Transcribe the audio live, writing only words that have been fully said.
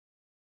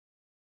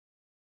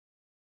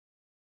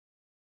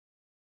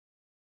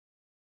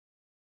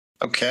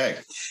Okay.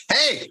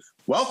 Hey,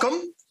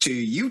 welcome to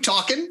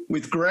UTOKing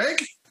with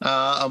Gregg.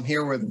 I'm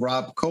here with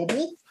Robert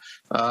Cobbold.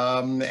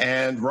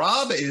 And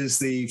Rob is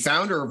the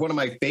founder of one of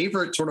my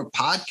favorite sort of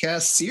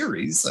podcast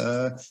series,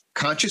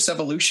 Conscious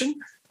Evolution.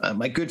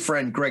 My good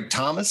friend Gregg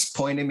Thomas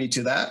pointed me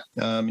to that.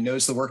 He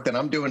knows the work that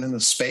I'm doing in the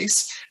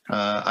space.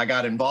 I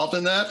got involved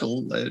in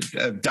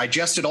that,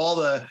 digested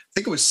I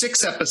think it was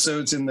 6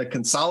 episodes in the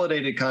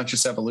consolidated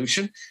Conscious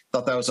Evolution.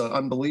 Thought that was an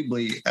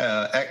unbelievably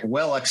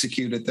well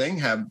executed thing,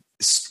 have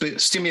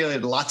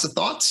stimulated lots of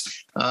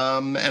thoughts.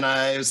 And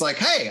I was like,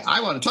 hey,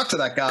 I want to talk to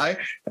that guy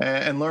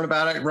and learn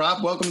about it.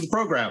 Rob, welcome to the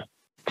program.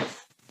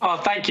 Oh,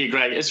 thank you,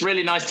 Gregg. It's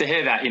really nice to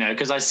hear that,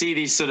 because I see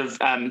these sort of,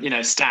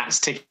 stats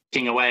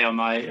ticking away on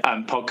my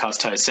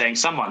podcast host saying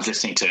someone's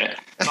listening to it,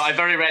 but I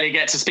very rarely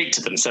get to speak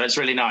to them. So it's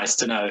really nice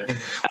to know.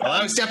 Well,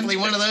 I was definitely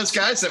one of those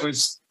guys that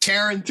was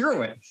tearing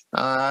through it.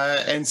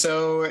 And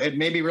so it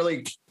made me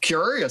really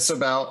curious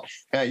about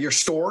your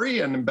story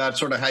and about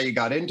sort of how you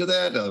got into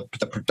that,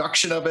 the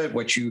production of it,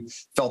 what you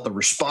felt the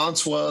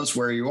response was,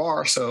 where you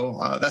are. So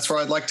that's where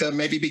I'd like to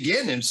maybe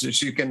begin, and so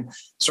you can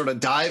sort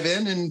of dive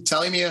in and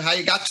tell me how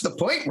you got to the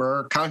point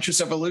where Conscious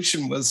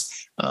Evolution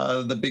was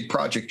the big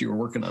project you were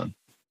working on.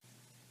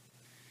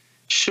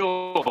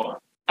 Sure.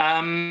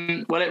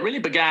 Well, it really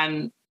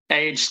began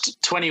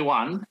aged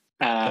 21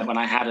 when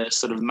I had a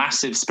sort of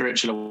massive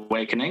spiritual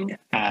awakening,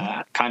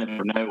 kind of out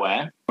of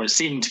nowhere, or it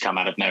seemed to come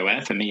out of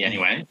nowhere for me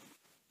anyway.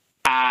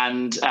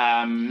 And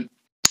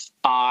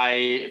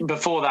I,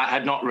 before that,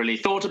 had not really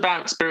thought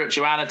about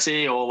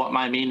spirituality or what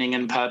my meaning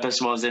and purpose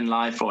was in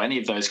life or any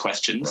of those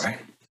questions. Right.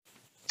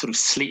 Sort of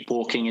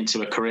sleepwalking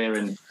into a career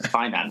in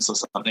finance or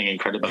something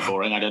incredibly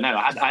boring. I don't know.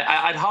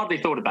 I'd hardly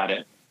thought about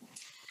it.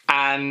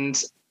 And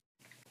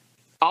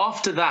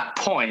after that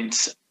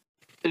point,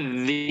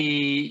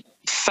 the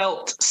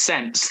felt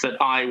sense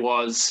that I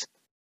was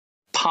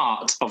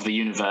part of the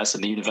universe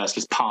and the universe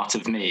was part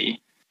of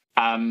me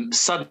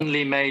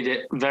suddenly made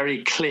it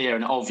very clear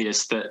and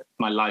obvious that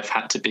my life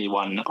had to be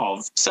one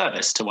of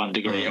service to one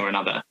degree or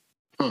another.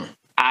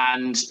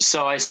 And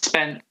so I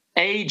spent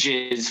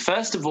ages,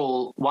 first of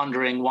all,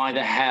 wondering why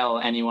the hell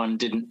anyone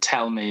didn't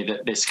tell me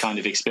that this kind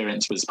of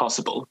experience was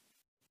possible.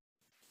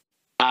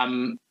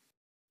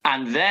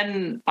 And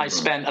then I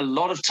spent a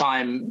lot of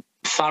time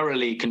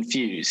thoroughly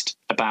confused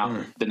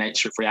about the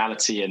nature of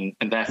reality,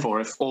 and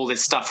therefore if all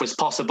this stuff was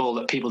possible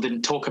that people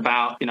didn't talk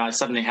about, I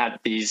suddenly had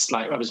these,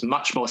 I was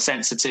much more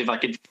sensitive. I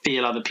could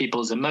feel other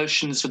people's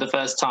emotions for the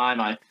first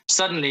time. I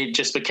suddenly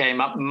just became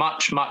a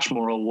much, much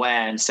more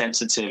aware and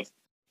sensitive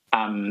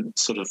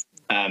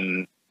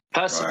person.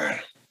 Right.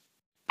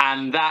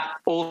 And that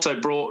also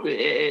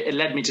it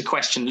led me to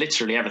question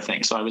literally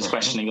everything. So I was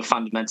questioning the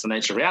fundamental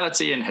nature of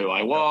reality and who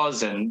I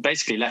was, and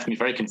basically left me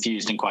very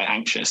confused and quite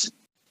anxious.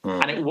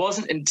 And it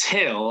wasn't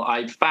until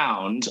I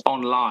found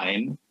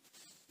online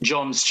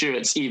John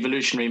Stewart's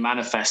Evolutionary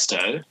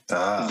Manifesto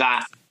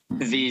that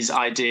these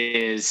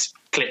ideas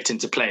clicked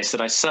into place, that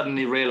I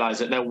suddenly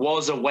realized that there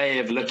was a way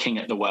of looking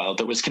at the world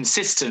that was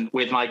consistent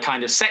with my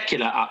kind of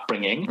secular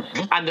upbringing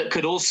and that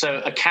could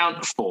also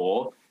account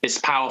for this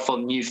powerful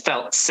new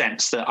felt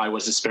sense that I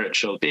was a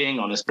spiritual being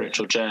on a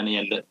spiritual journey,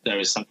 and that there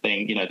is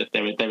something, that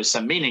there is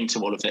some meaning to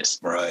all of this.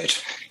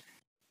 Right.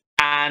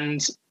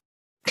 And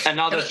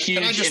another huge...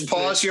 Can I just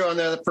pause you on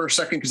that for a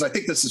second? Because I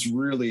think this is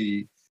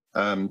really,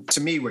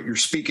 to me, what you're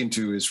speaking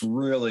to is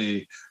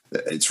really...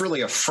 It's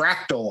really a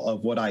fractal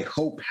of what I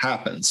hope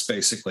happens,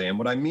 basically. And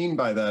what I mean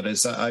by that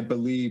is I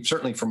believe,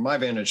 certainly from my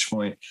vantage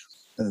point,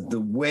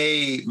 the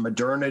way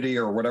modernity,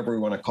 or whatever we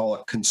want to call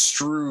it,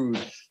 construed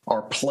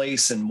our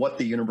place and what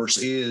the universe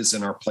is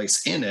and our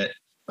place in it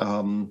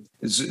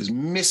is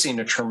missing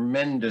a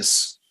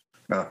tremendous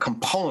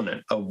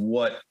component of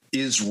what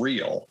is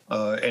real.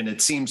 And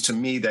it seems to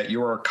me that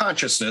your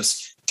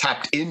consciousness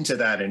tapped into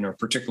that in a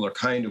particular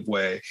kind of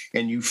way,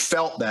 and you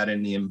felt that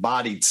in the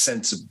embodied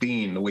sense of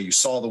being, the way you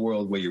saw the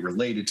world, the way you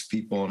related to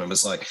people. And it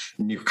was like,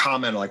 and your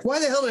comment, like, why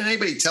the hell didn't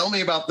anybody tell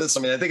me about this?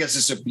 I mean, I think it's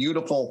just a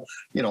beautiful,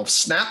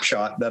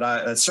 snapshot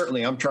that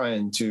certainly I'm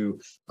trying to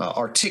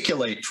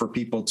articulate for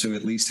people to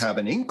at least have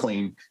an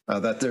inkling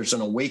that there's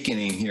an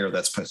awakening here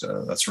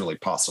that's really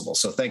possible.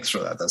 So thanks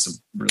for that. That's a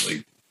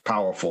really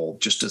powerful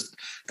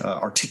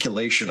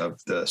articulation of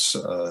this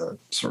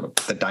sort of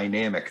the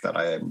dynamic that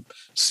I am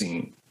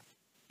seeing.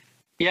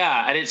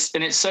 Yeah, and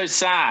it's so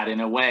sad in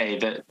a way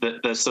that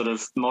the sort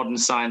of modern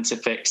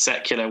scientific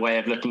secular way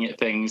of looking at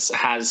things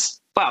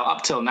has, well,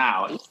 up till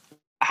now,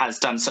 has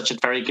done such a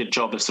very good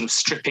job of sort of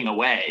stripping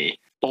away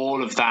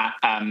all of that,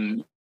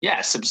 the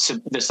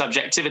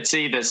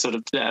subjectivity, the sort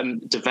of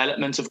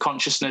development of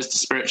consciousness, the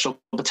spiritual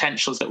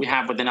potentials that we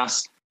have within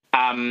us,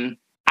 and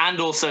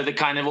also the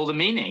kind of all the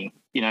meaning.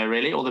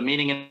 Really, all the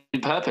meaning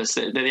and purpose,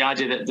 the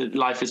idea that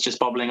life is just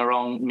bobbling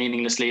around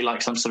meaninglessly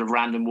like some sort of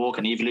random walk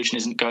and evolution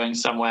isn't going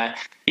somewhere.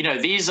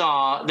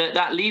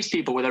 That leaves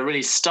people with a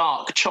really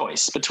stark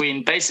choice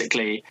between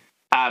basically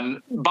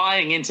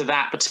buying into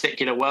that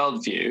particular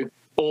worldview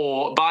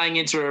or buying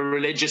into a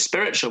religious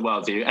spiritual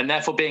worldview and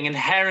therefore being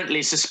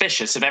inherently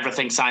suspicious of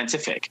everything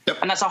scientific. Yep.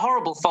 And that's a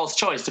horrible false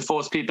choice to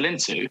force people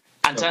into,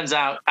 and turns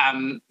out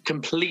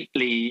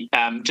completely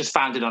just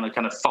founded on a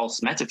kind of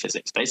false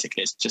metaphysics.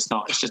 Basically, it's just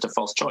a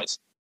false choice.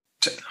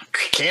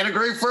 Can't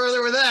agree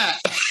further with that.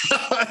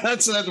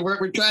 That's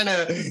we're trying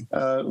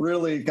to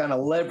really kind of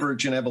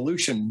leverage an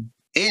evolution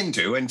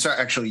into, and so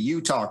actually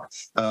UTOK,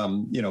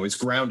 is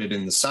grounded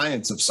in the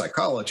science of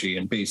psychology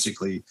and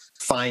basically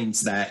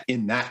finds that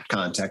in that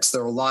context.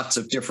 There are lots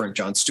of different,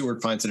 John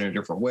Stewart finds it in a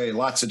different way.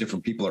 Lots of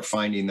different people are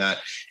finding that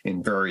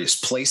in various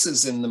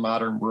places in the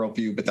modern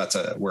worldview, but that's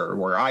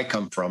where I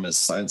come from is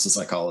science of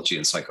psychology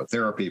and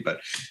psychotherapy.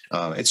 But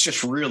it's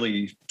just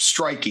really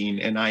striking,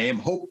 and I am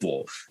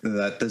hopeful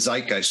that the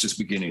zeitgeist is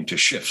beginning to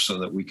shift so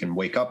that we can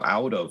wake up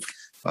out of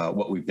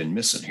what we've been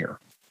missing here.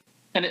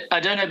 And I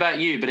don't know about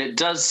you, but it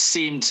does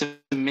seem to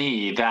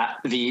me that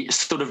the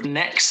sort of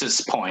nexus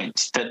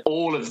point that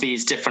all of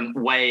these different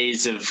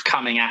ways of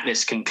coming at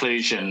this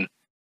conclusion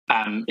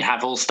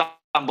have all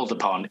stumbled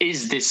upon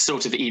is this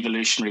sort of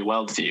evolutionary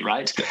worldview,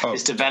 right? Oh.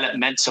 This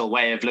developmental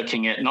way of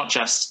looking at not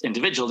just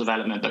individual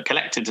development, but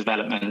collective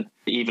development,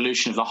 the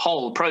evolution of the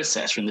whole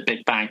process from the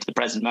Big Bang to the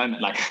present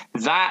moment. Like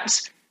that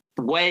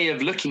way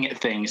of looking at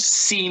things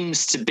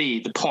seems to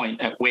be the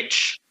point at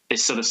which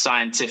this sort of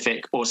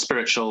scientific or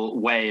spiritual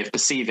way of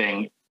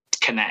perceiving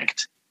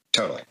connect.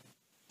 Totally.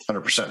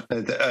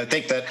 100%. I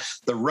think that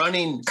the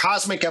running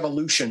cosmic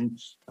evolution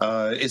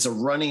is a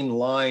running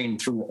line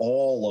through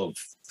all of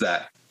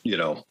that.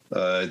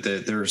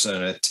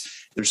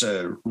 There's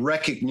a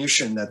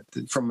recognition that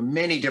from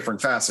many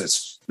different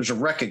facets, there's a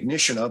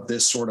recognition of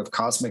this sort of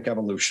cosmic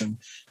evolution.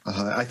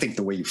 I think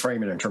the way you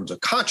frame it in terms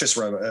of conscious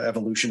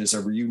evolution is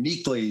a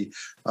uniquely,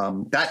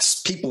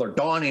 that's people are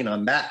dawning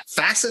on that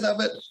facet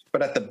of it,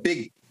 but at the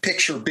big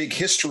picture, big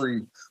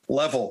history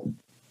level.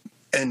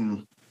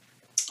 And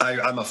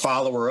I'm a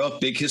follower of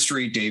big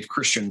history. Dave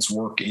Christian's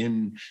work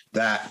in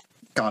that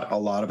got a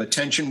lot of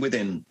attention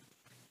within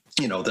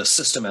the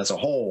system as a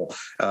whole,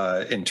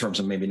 in terms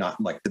of maybe not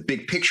like the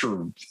big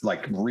picture,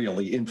 like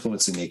really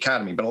influencing the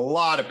academy, but a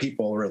lot of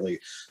people really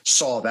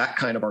saw that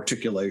kind of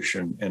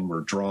articulation and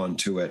were drawn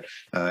to it.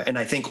 And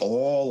I think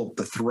all of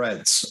the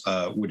threads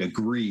would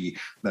agree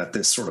that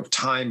this sort of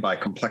time by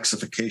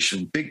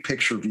complexification, big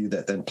picture view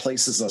that then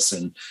places us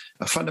in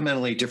a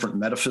fundamentally different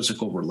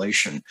metaphysical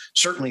relation,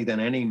 certainly than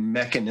any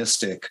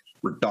mechanistic,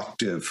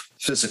 reductive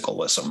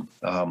physicalism.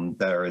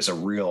 There is a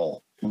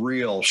real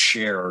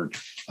shared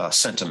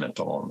sentiment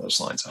along those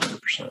lines,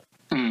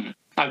 100%.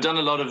 I've done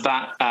a lot of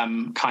that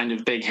kind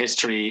of big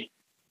history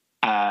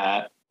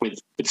with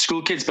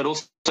school kids, but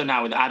also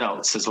now with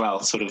adults as well,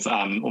 sort of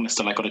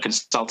almost like on a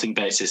consulting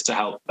basis to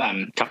help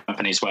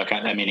companies work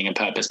out their meaning and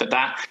purpose. But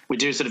that we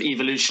do a sort of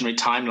evolutionary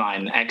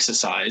timeline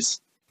exercise.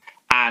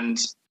 And,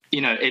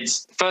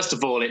 it's first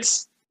of all,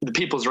 it's the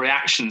people's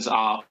reactions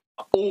are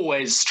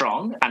always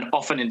strong and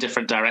often in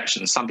different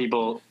directions. Some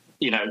people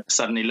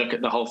suddenly look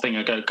at the whole thing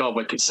and go, God,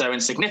 we're so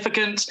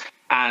insignificant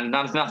and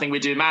nothing we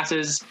do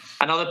matters.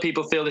 And other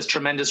people feel this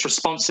tremendous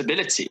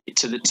responsibility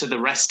to the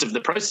rest of the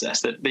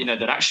process that,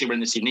 that actually we're in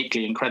this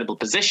uniquely incredible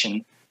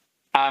position.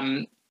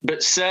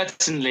 But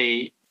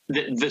certainly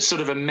the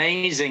sort of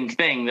amazing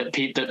thing that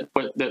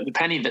the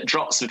penny that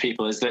drops for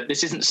people is that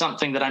this isn't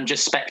something that I'm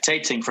just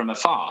spectating from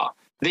afar.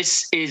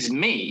 This is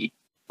me.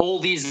 All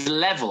these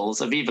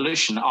levels of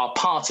evolution are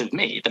part of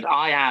me, that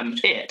I am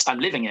it. I'm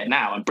living it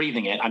now. I'm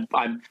breathing it.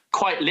 I'm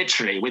quite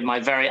literally, with my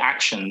very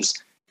actions,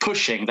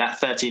 pushing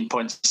that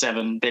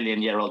 13.7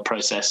 billion year old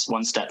process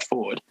one step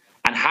forward.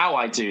 And how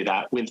I do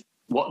that, with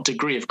what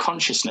degree of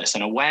consciousness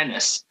and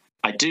awareness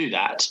I do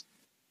that,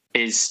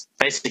 is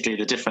basically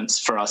the difference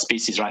for our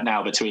species right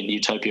now between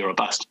utopia or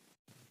bust.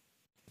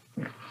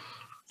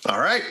 All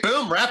right,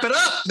 boom, wrap it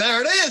up.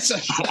 There it is.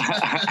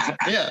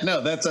 Yeah, no,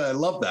 I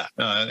love that.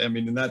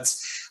 And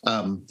that's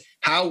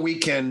how we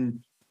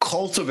can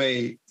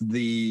cultivate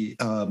the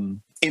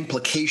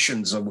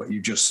implications of what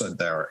you just said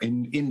there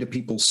into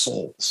people's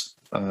souls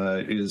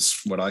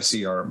is what I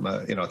see are,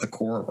 at the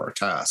core of our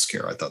task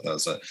here. I thought that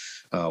was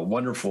a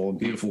wonderful and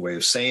beautiful way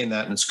of saying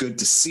that. And it's good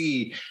to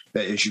see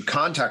that as you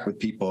contact with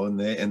people and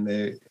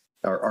they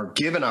are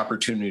given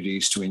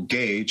opportunities to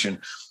engage. And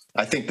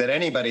I think that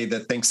anybody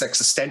that thinks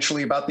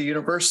existentially about the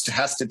universe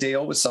has to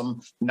deal with some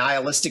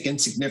nihilistic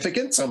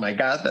insignificance. Oh my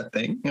God, that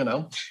thing,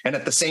 and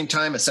at the same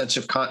time, a sense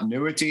of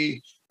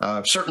continuity.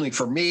 Certainly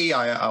for me,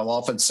 I'll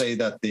often say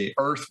that the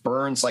Earth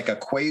burns like a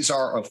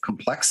quasar of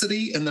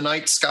complexity in the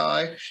night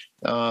sky.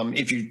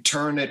 If you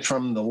turn it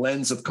from the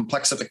lens of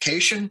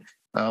complexification,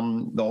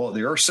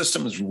 the Earth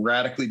system is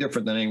radically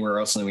different than anywhere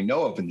else that we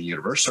know of in the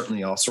universe,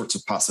 certainly all sorts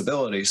of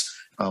possibilities.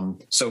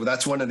 So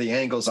that's one of the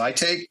angles I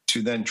take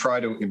to then try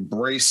to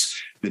embrace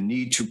the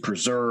need to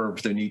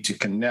preserve, the need to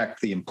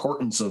connect, the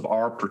importance of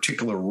our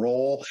particular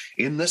role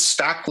in this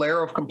stack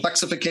layer of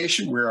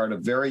complexification. We're at a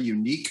very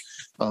unique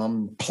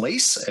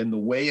place in the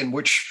way in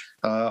which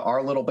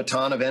our little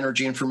baton of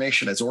energy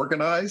information is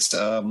organized.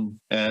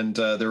 And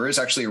there is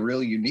actually a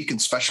really unique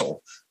and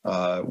special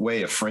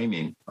way of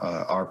framing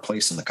our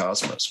place in the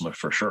cosmos,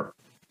 for sure.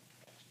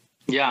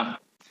 Yeah.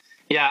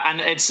 Yeah,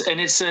 and it's an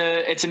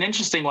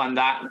interesting one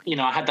that,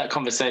 I had that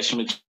conversation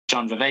with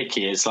John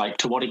Vervaeke, is like,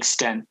 to what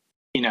extent,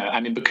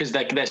 because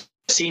there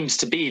seems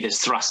to be this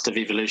thrust of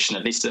evolution,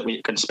 at least that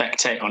we can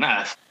spectate on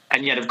Earth,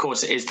 and yet, of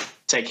course, it is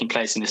taking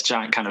place in this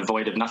giant kind of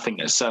void of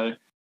nothingness. So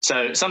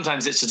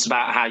sometimes it's just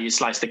about how you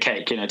slice the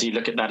cake. Do you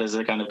look at that as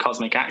a kind of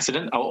cosmic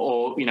accident,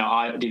 or do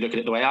you look at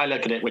it the way I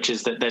look at it, which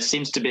is that there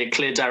seems to be a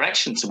clear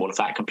direction to all of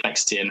that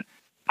complexity,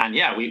 and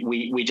yeah,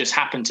 we just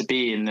happen to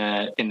be in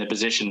the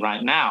position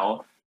right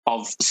now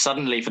of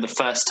suddenly, for the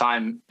first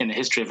time in the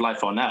history of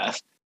life on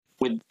Earth,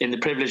 in the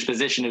privileged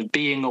position of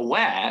being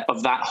aware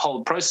of that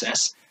whole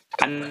process.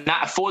 And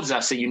that affords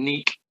us a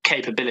unique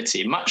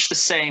capability, much the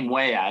same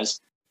way as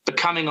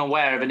becoming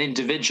aware of an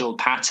individual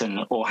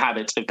pattern or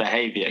habit of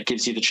behavior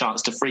gives you the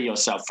chance to free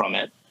yourself from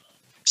it.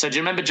 So do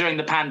you remember during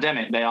the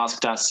pandemic, they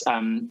asked us,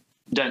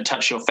 don't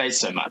touch your face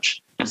so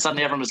much? And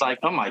suddenly everyone was like,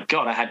 oh my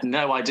God, I had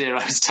no idea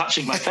I was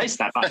touching my face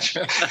that much.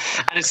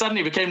 And it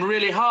suddenly became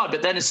really hard.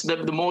 But then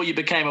the more you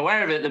became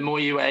aware of it, the more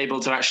you were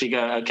able to actually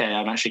go, okay,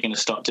 I'm actually going to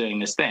stop doing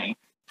this thing.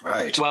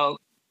 Right. Well,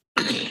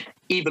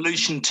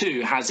 evolution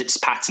too has its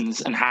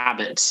patterns and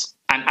habits.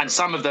 And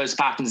some of those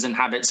patterns and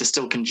habits are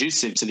still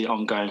conducive to the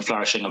ongoing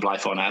flourishing of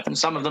life on Earth, and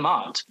some of them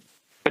aren't.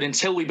 But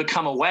until we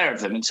become aware of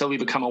them, until we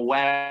become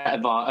aware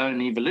of our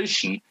own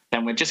evolution,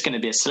 then we're just going to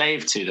be a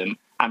slave to them,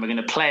 and we're going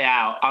to play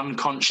out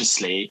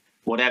unconsciously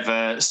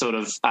whatever sort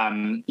of,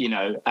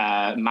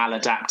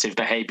 maladaptive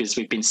behaviors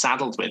we've been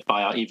saddled with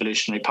by our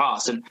evolutionary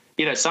past. And,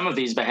 some of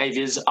these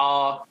behaviors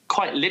are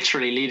quite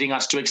literally leading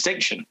us to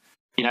extinction,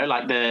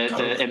 like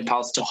the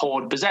impulse to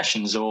hoard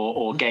possessions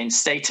or gain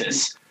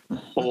status,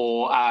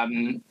 or,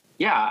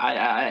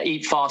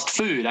 eat fast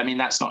food. I mean,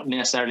 that's not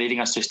necessarily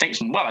leading us to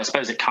extinction. Well, I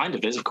suppose it kind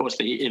of is. Of course,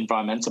 the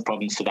environmental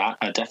problems to that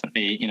are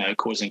definitely,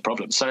 causing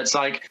problems. So it's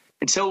like,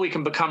 until we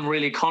can become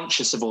really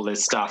conscious of all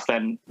this stuff,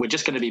 then we're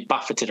just going to be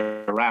buffeted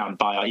around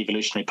by our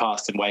evolutionary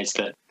past in ways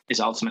that is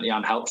ultimately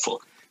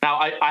unhelpful. Now,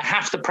 I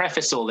have to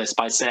preface all this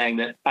by saying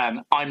that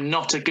I'm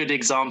not a good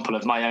example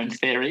of my own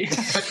theory.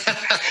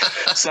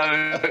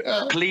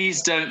 So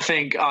please don't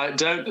think,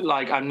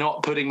 I'm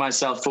not putting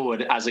myself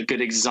forward as a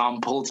good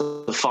example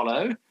to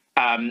follow.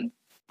 I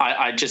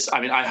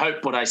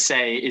hope what I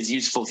say is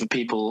useful for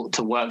people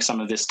to work some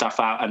of this stuff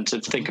out and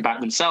to think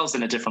about themselves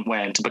in a different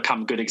way and to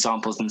become good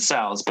examples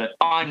themselves. But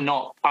I'm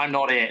not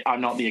it. I'm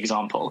not the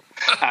example.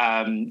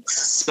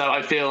 So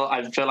I feel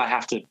I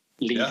have to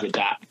lead with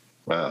that.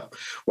 Wow.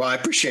 Well, I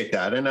appreciate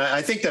that. And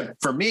I think that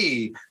for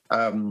me,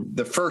 I'm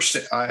a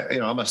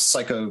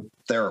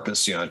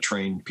psychotherapist, I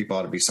train people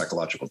how to be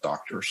psychological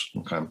doctors.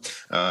 Okay.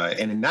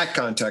 And in that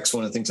context,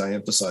 one of the things I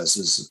emphasize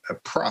is a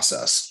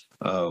process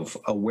of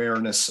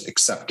awareness,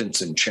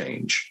 acceptance, and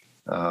change.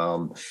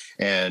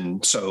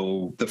 And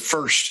so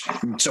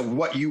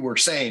what you were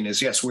saying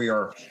is, yes, we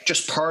are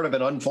just part of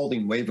an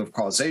unfolding wave of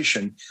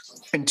causation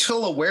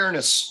until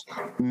awareness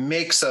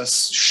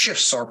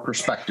shifts our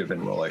perspective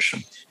in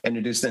relation. And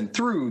it is then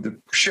through the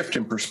shift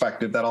in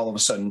perspective that all of a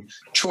sudden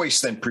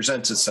choice then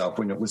presents itself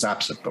when it was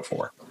absent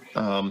before.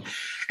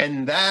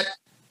 And that,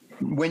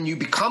 when you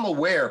become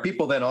aware,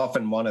 people then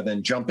often want to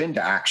then jump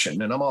into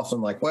action. And I'm often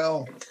like,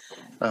 well,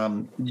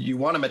 you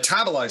want to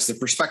metabolize the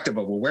perspective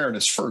of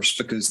awareness first,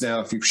 because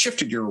now if you've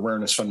shifted your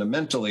awareness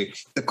fundamentally,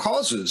 the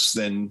causes,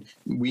 then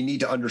we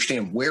need to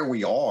understand where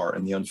we are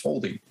in the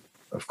unfolding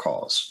of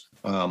cause.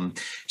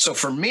 So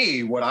for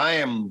me,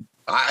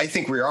 I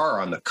think we are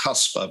on the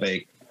cusp of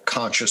a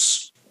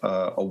conscious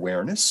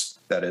awareness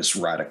that is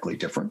radically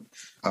different.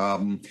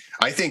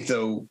 I think,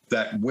 though,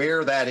 that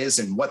where that is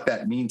and what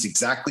that means,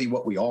 exactly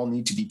what we all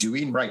need to be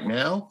doing right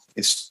now,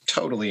 is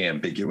totally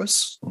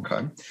ambiguous.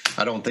 Okay.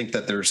 I don't think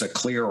that there's a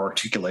clear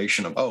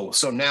articulation of,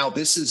 so now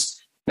this is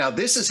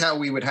how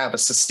we would have a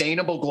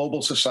sustainable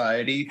global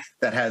society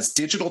that has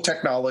digital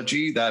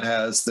technology, that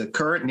has the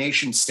current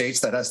nation states,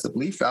 that has the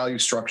belief value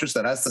structures,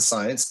 that has the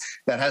science,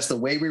 that has the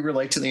way we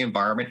relate to the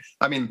environment.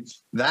 I mean,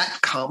 that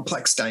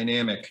complex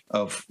dynamic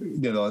of,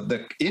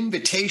 the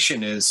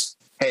invitation is,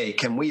 hey,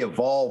 can we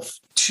evolve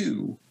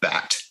to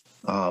that?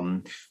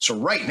 So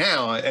right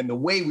now, and the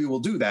way we will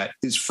do that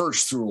is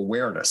first through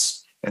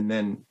awareness, and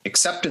then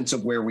acceptance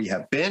of where we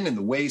have been and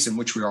the ways in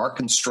which we are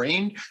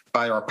constrained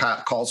by our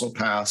causal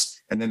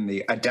past, and then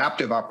the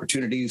adaptive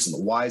opportunities and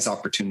the wise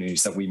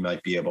opportunities that we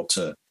might be able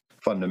to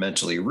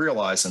fundamentally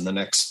realize in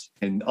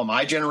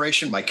my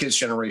generation, my kids'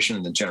 generation,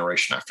 and the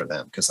generation after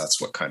them, because that's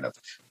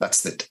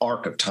the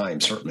arc of time,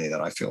 certainly,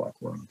 that I feel like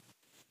we're on.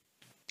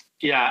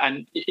 Yeah,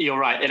 and you're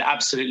right. It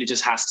absolutely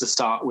just has to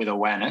start with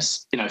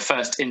awareness.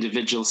 First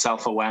individual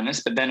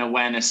self-awareness, but then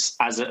awareness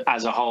as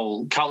a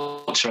whole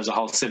culture, as a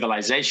whole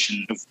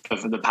civilization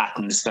of the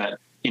patterns that,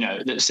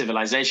 the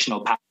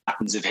civilizational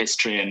patterns of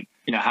history, and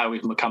how we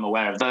can become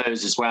aware of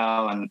those as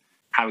well, and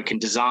how we can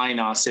design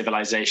our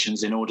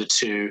civilizations in order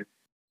to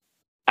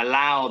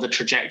allow the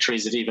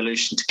trajectories of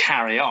evolution to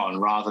carry on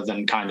rather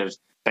than kind of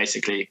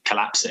basically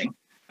collapsing,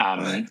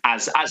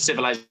 as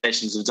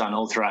civilizations have done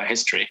all throughout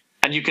history.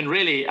 And you can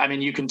really, I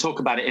mean, you can talk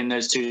about it in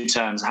those two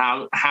terms.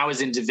 How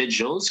as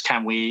individuals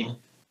can we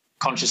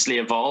consciously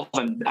evolve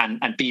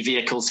and be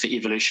vehicles for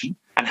evolution?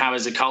 And how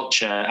as a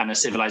culture and a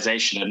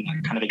civilization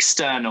and kind of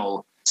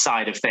external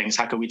side of things,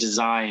 how can we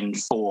design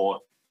for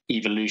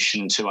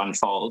evolution to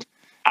unfold?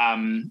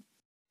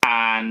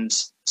 And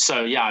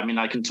so, yeah, I mean,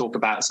 I can talk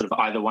about sort of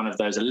either one of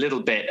those a little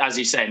bit. As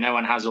you say, no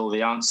one has all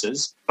the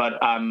answers,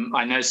 but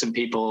I know some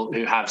people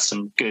who have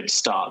some good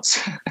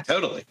starts.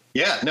 Totally.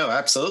 Yeah, no,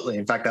 absolutely.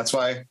 In fact, that's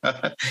why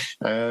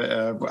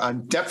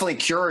I'm definitely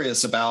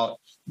curious about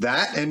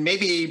that. And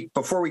maybe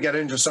before we get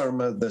into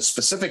some of the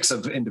specifics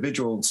of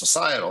individual and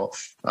societal,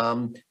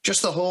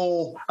 just the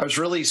whole, I was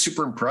really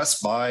super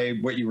impressed by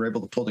what you were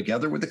able to pull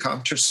together with the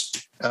conscious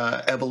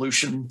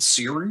evolution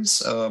series.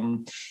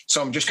 So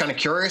I'm just kind of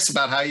curious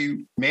about how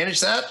you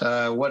managed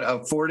that, what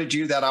afforded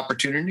you that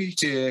opportunity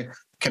to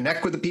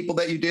connect with the people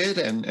that you did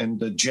and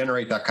to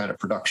generate that kind of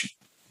production.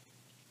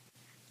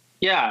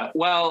 Yeah,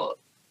 well,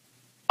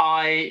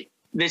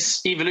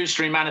 this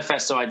Evolutionary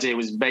Manifesto idea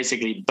was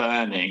basically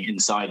burning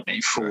inside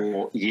me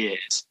for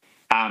years.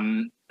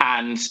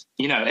 And,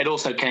 you know, it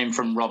also came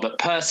from Robert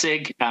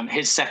Pirsig,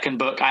 his second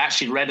book. I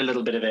actually read a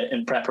little bit of it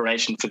in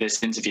preparation for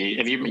this interview.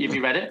 Have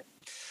you read it?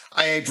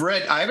 I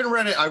haven't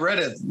read it. I read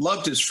it,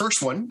 loved his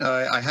first one.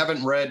 I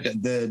haven't read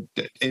the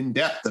in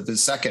depth of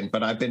his second,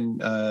 but I've been,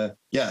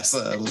 yes.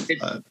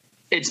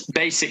 It's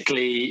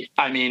basically,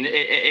 I mean,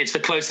 it's the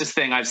closest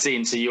thing I've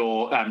seen to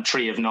your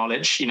tree of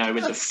knowledge, you know,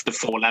 with the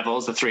 4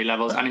 levels, the 3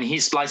 levels. I mean, he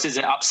splices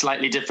it up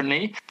slightly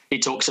differently. He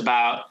talks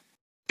about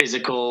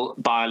physical,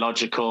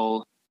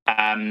 biological,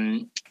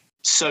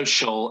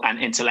 social, and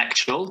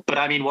intellectual. But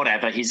I mean,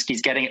 whatever, he's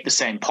getting at the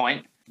same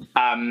point.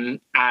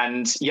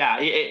 And yeah,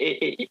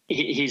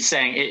 he's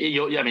saying,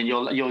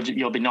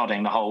 you'll be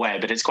nodding the whole way,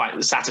 but it's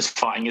quite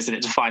satisfying, isn't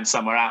it, to find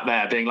somewhere out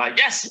there being like,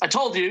 yes, I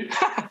told you.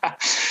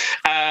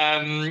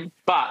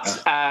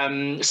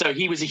 So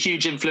he was a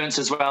huge influence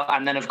as well.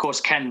 And then, of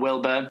course, Ken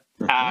Wilber.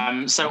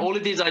 So all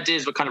of these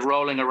ideas were kind of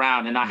rolling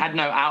around and I had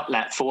no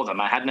outlet for them.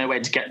 I had no way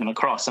to get them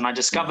across. And I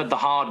discovered the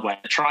hard way,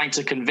 trying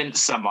to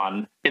convince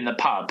someone in the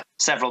pub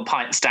several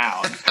pints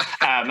down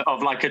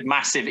of like a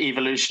massive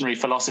evolutionary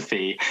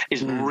philosophy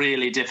is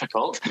really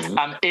difficult.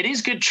 It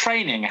is good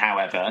training,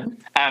 however,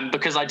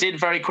 because I did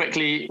very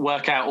quickly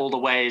work out all the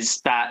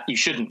ways that you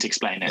shouldn't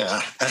explain it.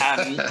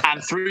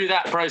 And through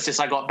that process,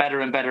 I got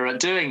better and better at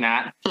doing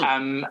that.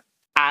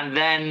 And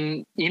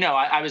then, you know,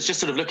 I was just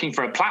sort of looking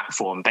for a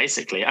platform,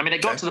 basically. I mean,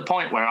 it got to the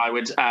point where I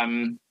would,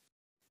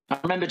 I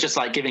remember just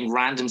like giving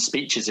random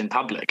speeches in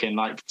public in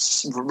like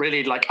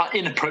really like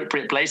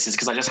inappropriate places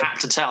because I just had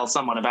to tell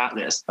someone about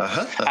this,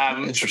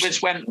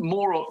 which went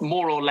more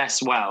or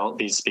less well,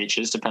 these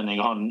speeches, depending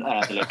on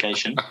the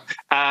location.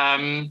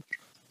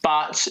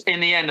 But in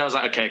the end, I was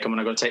like, okay, come on,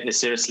 I've got to take this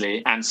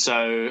seriously. And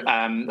so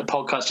the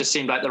podcast just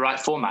seemed like the right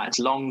format. It's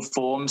long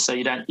form, so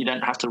you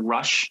don't have to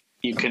rush.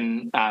 You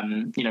can,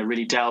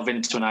 really delve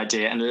into an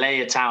idea and lay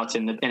it out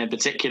in a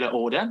particular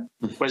order.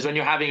 Whereas when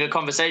you're having a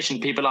conversation,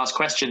 people ask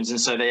questions, and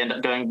so they end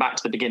up going back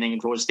to the beginning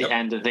and towards the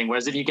end and thing.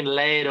 Whereas if you can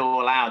lay it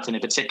all out in a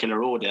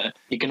particular order,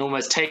 you can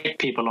almost take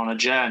people on a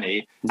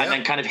journey and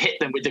then kind of hit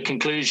them with the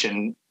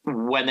conclusion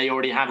when they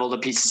already have all the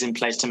pieces in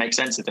place to make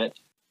sense of it.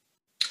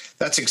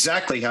 That's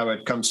exactly how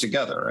it comes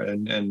together.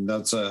 And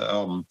that's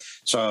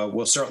so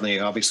we'll certainly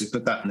obviously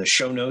put that in the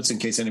show notes in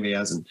case anybody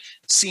hasn't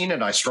seen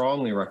it. I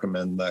strongly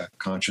recommend the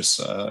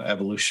Conscious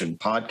Evolution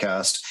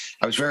podcast.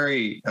 I was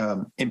very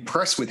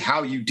impressed with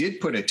how you did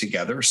put it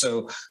together.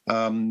 So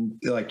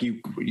like you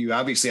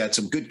obviously had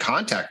some good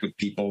contact with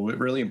people,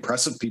 really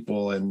impressive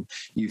people, and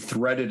you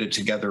threaded it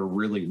together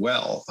really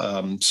well.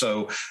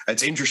 So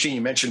it's interesting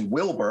you mentioned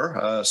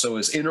Wilber. So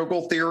is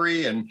integral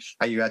theory and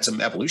how you had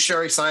some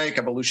evolutionary psych,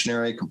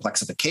 evolutionary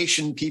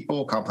complexification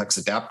people, complex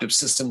adaptive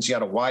systems. You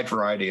had a wide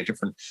variety of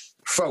different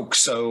folks.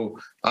 So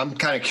I'm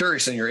kind of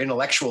curious, in your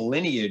intellectual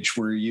lineage,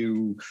 were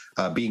you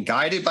being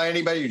guided by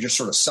anybody? You're just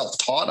sort of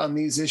self-taught on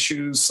these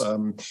issues?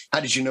 How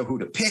did you know who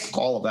to pick?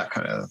 All of that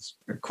kind of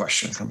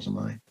question comes to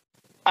mind.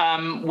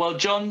 Well,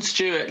 John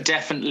Stewart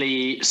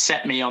definitely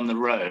set me on the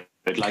road.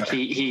 Like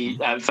he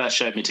first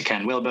showed me to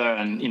Ken Wilber,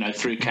 and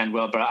through Ken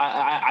Wilber,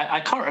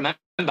 I can't remember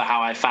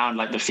how I found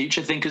like the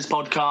Future Thinkers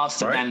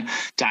podcast, and then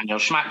Daniel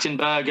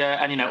Schmachtenberger,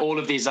 and all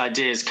of these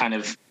ideas kind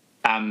of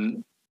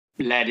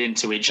led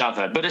into each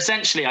other. But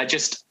essentially, I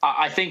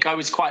think I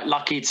was quite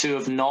lucky to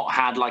have not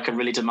had like a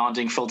really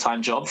demanding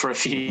full-time job for a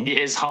few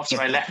years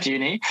after I left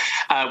uni.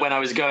 When I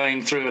was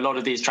going through a lot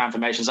of these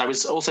transformations, I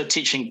was also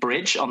teaching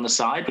bridge on the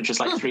side, which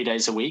was like 3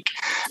 days a week.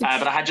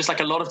 But I had just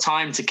like a lot of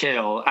time to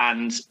kill,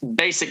 and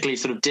basically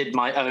sort of did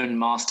my own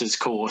master's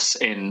course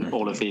in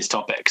all of these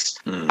topics.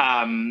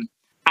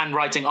 And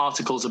writing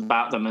articles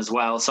about them as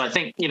well. So I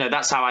think,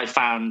 that's how I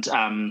found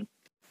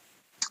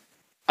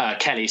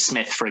Kelly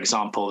Smith, for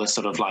example, the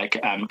sort of like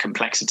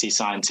complexity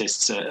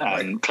scientists at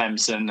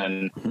Clemson.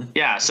 And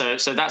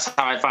so that's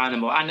how I found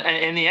them all. And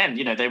in the end,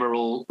 they were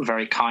all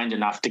very kind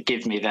enough to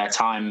give me their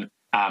time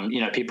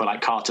People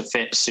like Carter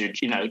Phipps, who,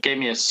 gave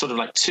me a sort of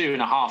like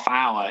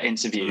 2.5-hour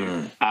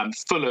interview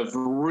full of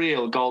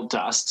real gold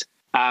dust.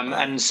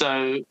 And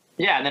so,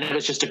 and then it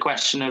was just a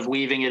question of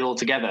weaving it all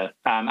together.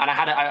 And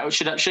I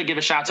should give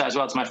a shout out as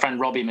well to my friend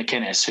Robbie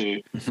McInnes,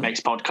 who makes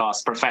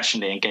podcasts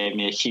professionally and gave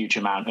me a huge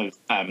amount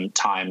of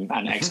time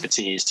and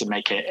expertise to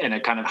make it in a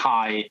kind of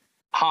high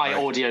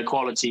audio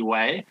quality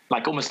way,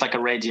 like almost like a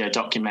radio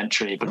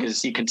documentary,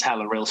 because you can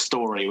tell a real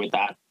story with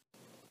that.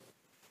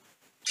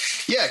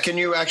 Yeah, can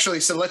you actually,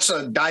 so let's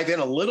dive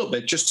in a little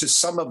bit just to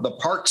some of the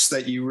parts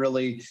that you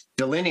really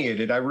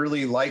delineated. I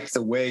really liked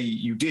the way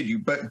you did. You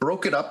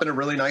broke it up in a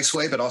really nice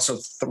way, but also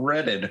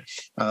threaded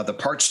the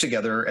parts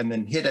together and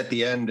then hit at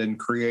the end and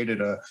created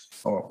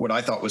what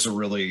I thought was a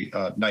really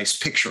nice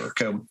picture.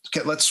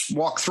 Let's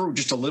walk through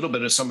just a little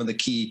bit of some of the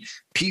key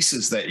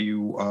pieces that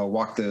you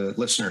walk the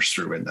listeners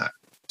through in that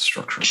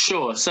structure.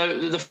 Sure. So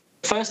the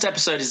first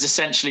episode is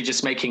essentially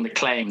just making the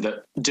claim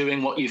that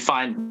doing what you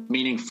find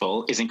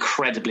meaningful is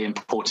incredibly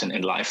important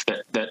in life,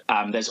 that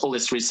there's all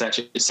this research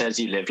that says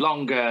you live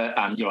longer,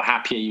 you're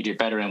happier, you do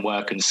better in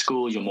work and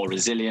school, you're more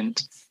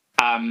resilient.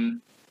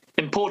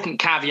 Important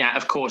caveat,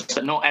 of course,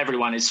 that not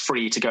everyone is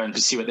free to go and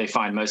pursue what they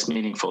find most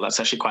meaningful. That's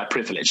actually quite a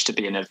privilege to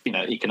be in a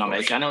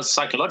economic and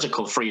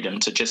psychological freedom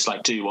to just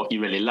like do what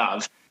you really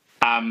love.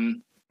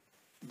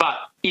 But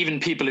even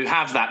people who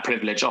have that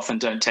privilege often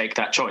don't take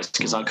that choice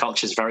because our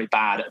culture is very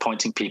bad at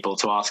pointing people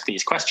to ask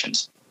these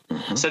questions.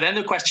 So then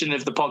the question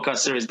of the podcast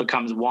series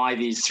becomes what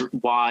are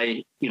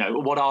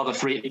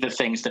the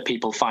things that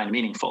people find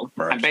meaningful?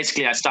 Right. And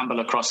basically I stumble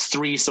across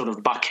 3 sort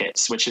of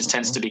buckets, which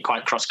tends to be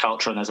quite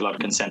cross-cultural and there's a lot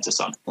of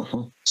consensus on.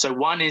 So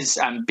one is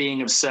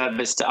being of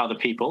service to other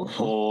people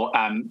or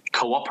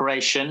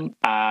cooperation,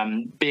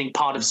 being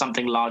part of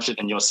something larger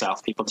than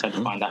yourself. People tend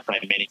to find that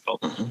very meaningful.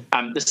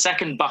 The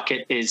second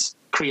bucket is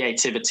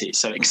creativity.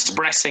 So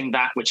expressing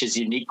that which is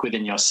unique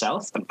within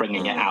yourself and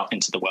bringing it out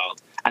into the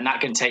world. And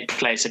that can take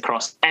place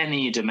across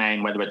any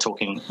domain, whether we're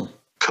talking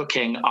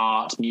cooking,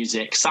 art,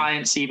 music,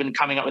 science, even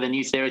coming up with a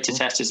new theory to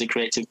test is a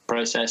creative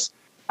process,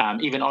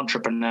 even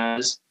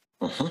entrepreneurs.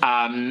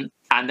 And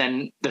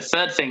then the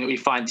third thing that we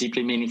find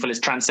deeply meaningful is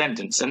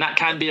transcendence. And that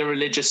can be a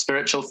religious,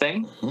 spiritual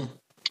thing,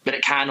 but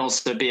it can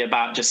also be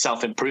about just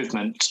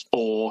self-improvement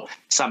or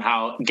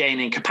somehow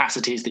gaining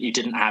capacities that you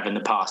didn't have in the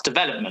past.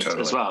 Development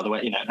as well, the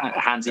way,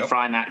 Hansi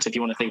Freinacht, if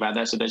you want to think about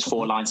those, so those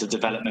 4 lines of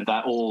development,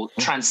 that all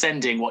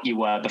transcending what you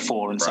were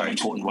before in some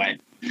important way.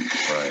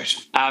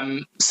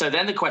 So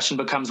then the question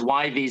becomes,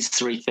 why these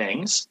 3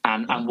 things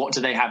and what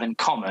do they have in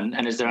common?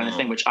 And is there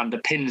anything which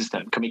underpins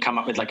them? Can we come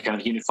up with like a kind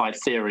of unified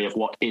theory of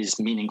what is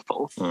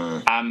meaningful?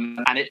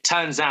 And it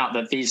turns out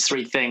that these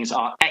 3 things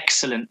are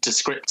excellent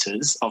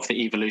descriptors of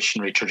the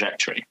evolutionary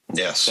trajectory.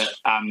 Yes. That,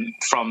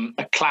 from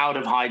a cloud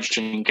of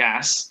hydrogen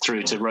gas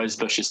through to rose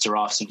bushes,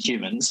 giraffes and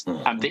humans,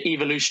 the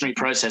evolutionary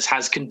process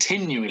has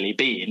continually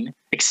been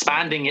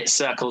expanding its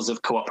circles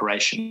of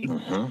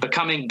cooperation,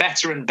 becoming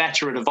better and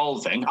better at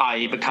evolving,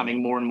 i.e.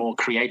 becoming more and more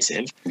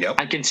creative,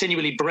 and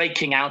continually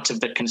breaking out of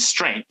the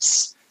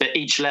constraints that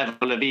each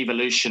level of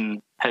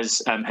evolution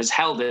has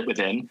held it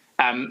within,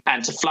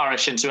 and to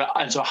flourish into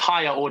a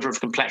higher order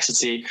of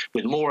complexity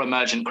with more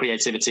emergent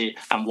creativity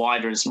and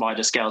wider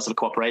scales of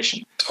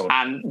cooperation.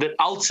 And that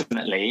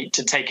ultimately,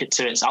 to take it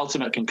to its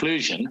ultimate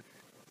conclusion,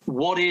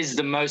 what is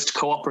the most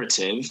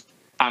cooperative,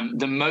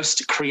 the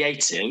most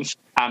creative,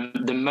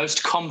 the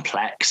most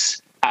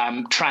complex,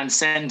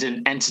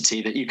 transcendent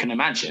entity that you can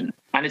imagine?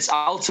 And it's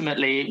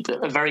ultimately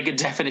a very good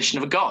definition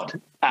of a god.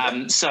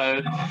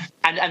 So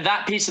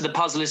that piece of the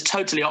puzzle is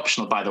totally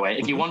optional, by the way.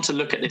 If you want to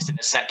look at this in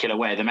a secular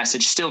way, the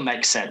message still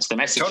makes sense. The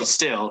message is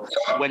still,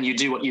 when you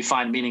do what you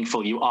find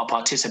meaningful, you are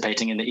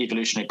participating in the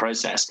evolutionary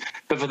process.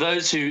 But for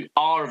those who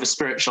are of a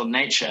spiritual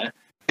nature,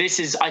 this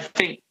is, I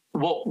think,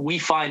 what we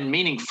find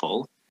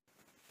meaningful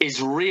is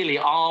really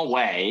our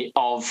way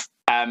of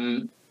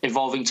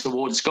evolving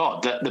towards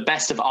God. The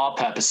best of our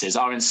purposes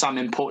are, in some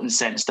important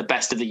sense, the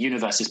best of the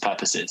universe's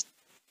purposes.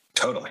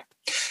 Totally.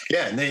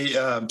 Yeah,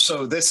 and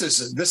so this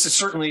is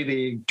certainly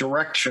the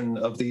direction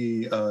of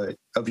the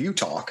of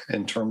UTOK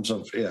in terms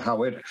of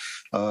how it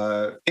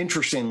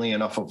interestingly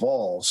enough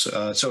evolves.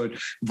 So it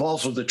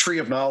evolves with the tree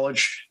of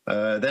knowledge,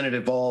 then it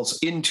evolves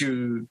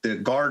into the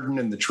garden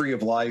and the tree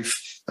of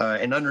life,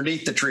 and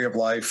underneath the tree of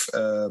life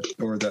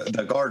or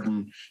the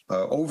garden,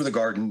 over the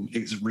garden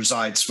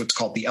resides what's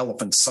called the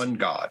elephant sun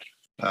god.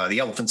 The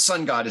elephant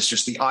sun god is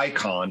just the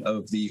icon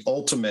of the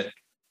ultimate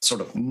sort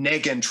of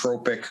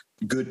negentropic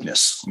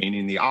goodness,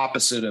 meaning the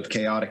opposite of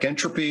chaotic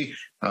entropy,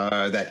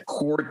 that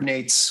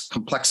coordinates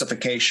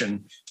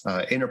complexification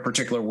in a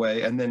particular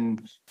way. And then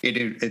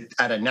it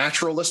at a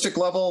naturalistic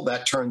level,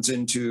 that turns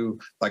into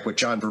like what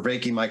John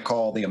Vervaeke might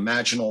call the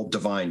imaginal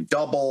divine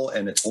double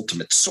and its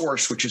ultimate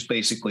source, which is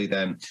basically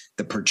then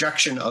the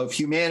projection of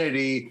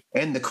humanity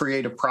and the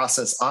creative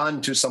process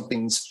onto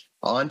something's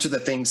onto the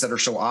things that are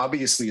so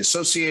obviously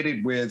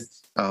associated with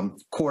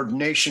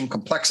coordination,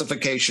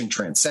 complexification,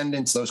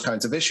 transcendence, those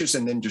kinds of issues,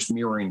 and then just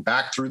mirroring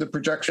back through the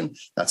projection.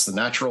 That's the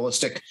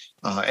naturalistic.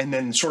 And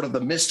then sort of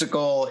the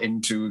mystical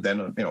into then,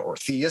 or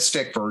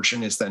theistic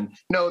version is then,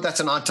 no, that's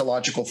an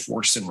ontological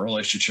force in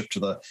relationship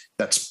to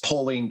that's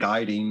pulling,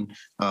 guiding,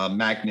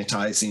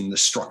 magnetizing the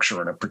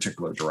structure in a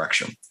particular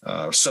direction.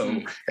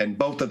 And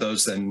both of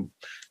those then,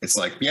 it's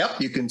like, yep,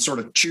 you can sort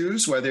of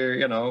choose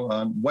whether,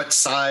 on what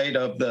side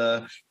of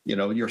the,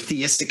 your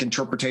theistic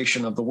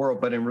interpretation of the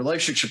world, but in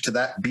relationship to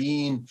that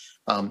being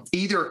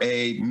either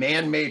a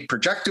man-made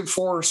projective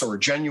force or a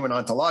genuine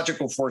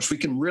ontological force, we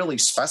can really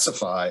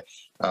specify,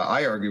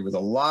 I argue with a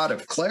lot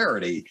of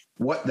clarity,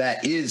 what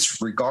that is,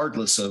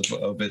 regardless of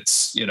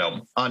its,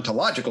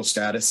 ontological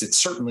status. It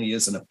certainly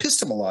is an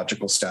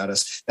epistemological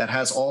status that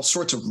has all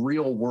sorts of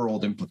real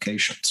world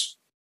implications.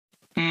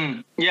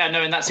 Yeah,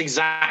 no, and that's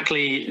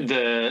exactly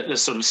the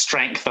sort of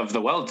strength of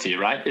the worldview,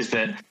 right? Is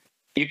that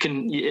you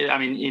can,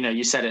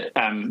 you said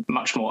it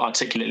much more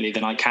articulately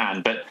than I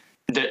can, but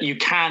that you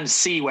can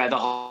see where the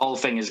whole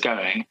thing is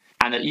going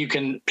and that you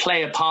can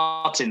play a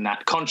part in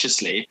that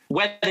consciously,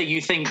 whether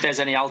you think there's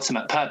any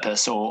ultimate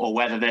purpose or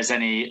whether there's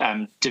any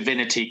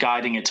divinity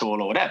guiding it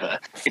all or whatever.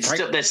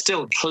 There's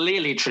still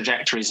clearly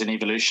trajectories in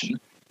evolution.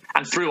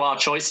 And through our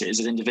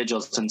choices as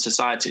individuals and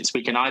societies,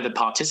 we can either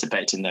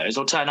participate in those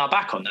or turn our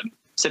back on them.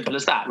 Simple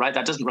as that, right?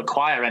 That doesn't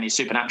require any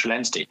supernatural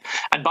entity.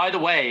 And by the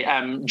way,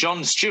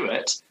 John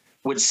Stewart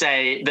would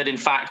say that, in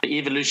fact, the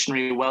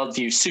evolutionary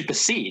worldview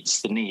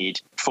supersedes the need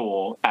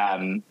for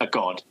a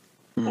god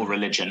or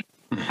religion.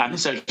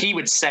 So he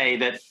would say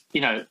that,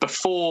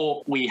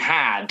 before we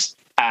had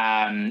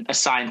a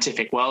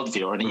scientific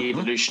worldview or an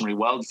evolutionary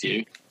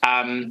worldview,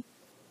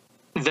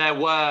 there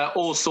were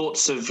all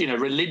sorts of,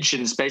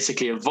 religions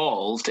basically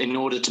evolved in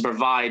order to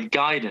provide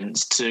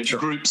guidance to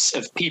groups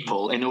of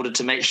people in order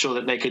to make sure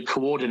that they could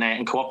coordinate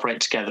and cooperate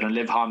together and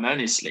live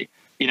harmoniously,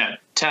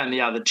 turn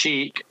the other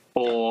cheek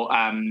or,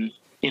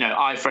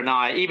 eye for an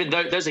eye, even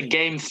though those are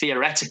game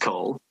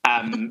theoretical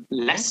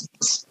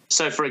lessons.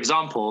 So, for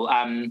example,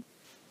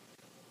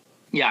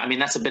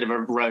 that's a bit of a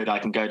road I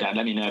can go down.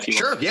 Let me know if you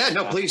want. Sure. Yeah,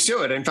 no, please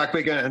do it. In fact,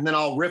 and then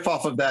I'll riff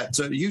off of that.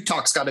 So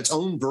UTOK's got its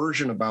own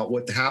version about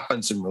what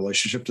happens in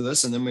relationship to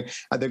this. And then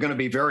they're going to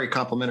be very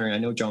complementary. I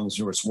know John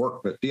Stewart's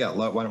work, but yeah,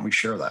 why don't we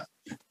share that?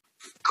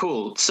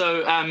 Cool.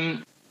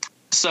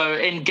 So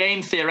in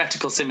game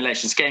theoretical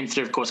simulations, game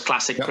theory, of course,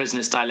 classic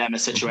prisoner's dilemma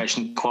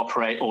situation,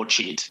 cooperate or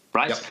cheat,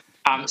 right?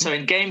 Yep. So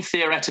in game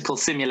theoretical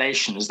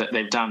simulations that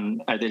they've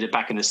done, they did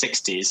back in the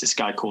 60s, this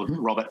guy called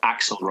Robert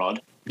Cobbold.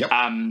 Yep.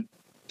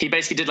 He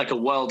basically did like a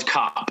World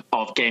Cup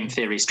of game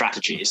theory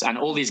strategies, and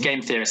all these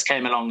game theorists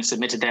came along,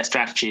 submitted their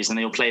strategies, and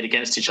they all played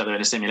against each other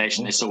in a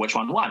simulation. They saw which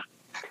one won.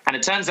 And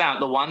it turns out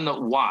the one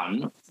that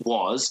won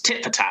was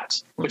tit for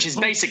tat, which is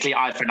basically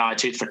eye for an eye,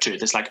 tooth for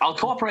tooth. It's like, I'll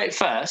cooperate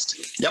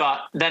first,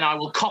 but then I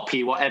will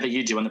copy whatever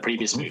you do on the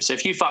previous move. So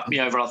if you fuck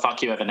me over, I'll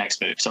fuck you over next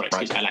move. Sorry,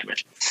 excuse my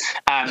language.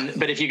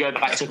 But if you go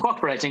back to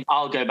cooperating,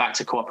 I'll go back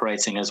to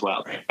cooperating as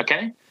well.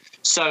 Okay?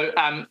 So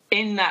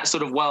in that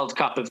sort of World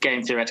Cup of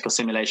game theoretical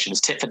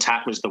simulations, tit for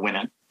tat was the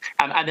winner.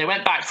 And they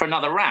went back for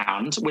another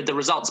round with the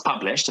results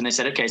published. And they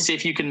said, OK, see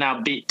if you can now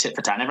beat tit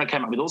for tat. And everyone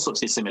came up with all sorts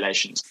of these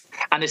simulations.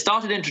 And they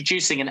started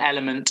introducing an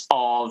element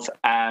of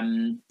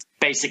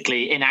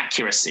basically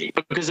inaccuracy,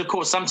 because, of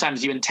course,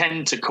 sometimes you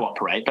intend to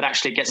cooperate, but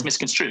actually it gets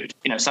misconstrued.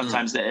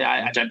 Sometimes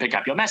I don't pick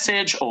up your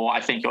message, or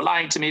I think you're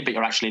lying to me, but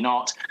you're actually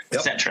not,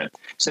 etc.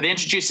 So they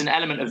introduced an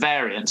element of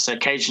variance. So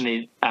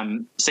occasionally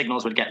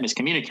signals would get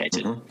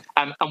miscommunicated.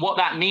 And what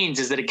that means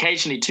is that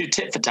occasionally two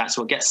tit for tats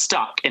will get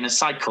stuck in a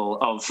cycle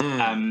of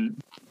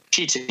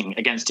cheating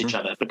against each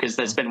other because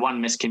there's been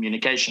one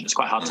miscommunication. It's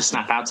quite hard to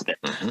snap out of it.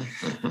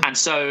 And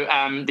so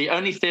the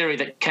only theory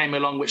that came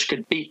along which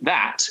could beat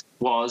that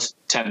was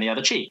turn the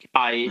other cheek,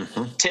 i.e.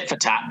 tit for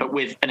tat, but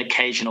with an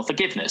occasional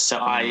forgiveness. So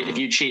if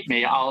you cheat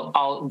me,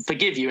 I'll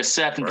forgive you a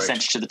certain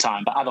percentage of the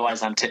time, but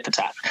otherwise I'm tit for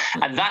tat.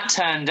 And that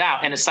turned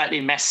out in a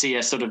slightly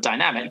messier sort of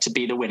dynamic to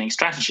be the winning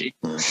strategy.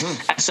 And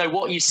so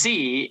what you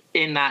see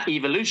in that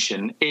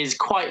evolution is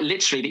quite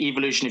literally the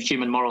evolution of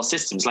human moral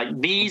systems.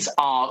 Like, these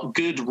are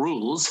good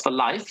rules for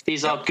life.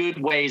 These are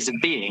good ways of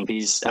being,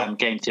 these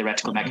game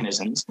theoretical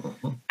mechanisms.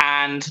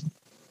 And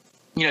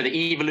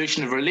the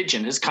evolution of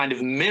religion has kind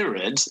of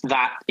mirrored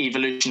that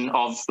evolution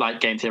of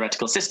like game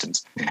theoretical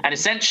systems. And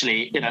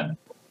essentially,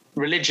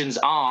 religions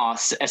are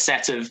a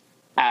set of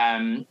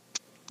no,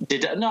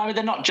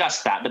 they're not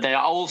just that, but they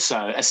are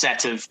also a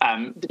set of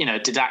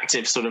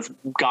didactic sort of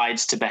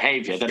guides to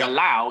behavior that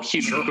allow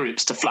human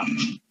groups to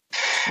flourish.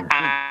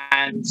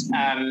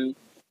 And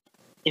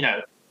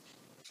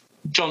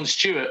John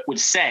Stewart would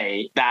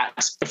say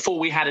that before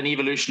we had an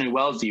evolutionary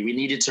worldview, we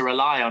needed to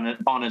rely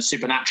on a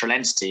supernatural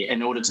entity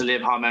in order to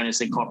live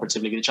harmoniously and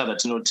cooperatively with each other,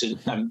 in order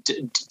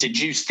to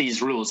deduce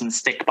these rules and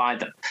stick by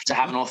them, to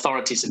have an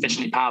authority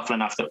sufficiently powerful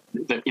enough that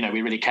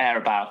we really care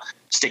about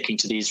sticking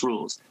to these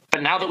rules.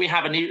 But now that we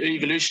have an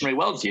evolutionary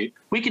worldview,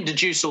 we can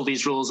deduce all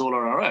these rules all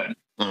on our own.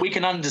 we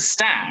can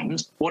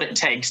understand what it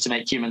takes to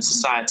make human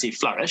society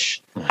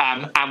flourish.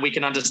 And we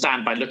can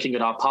understand by looking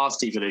at our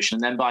past evolution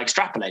and then by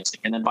extrapolating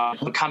and then by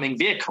becoming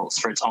vehicles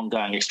for its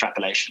ongoing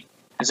extrapolation.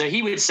 And so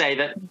he would say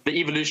that the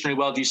evolutionary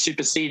worldview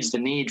supersedes the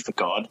need for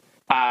God.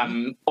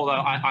 Although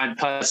I'm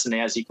personally,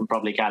 as you can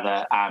probably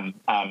gather,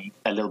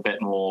 a little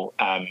bit more,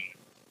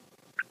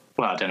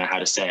 well, I don't know how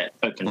to say it,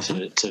 open to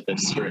the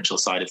spiritual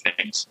side of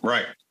things.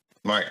 Right.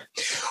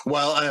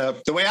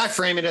 Well, the way I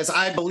frame it is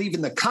I believe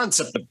in the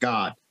concept of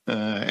God.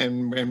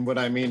 And what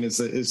I mean is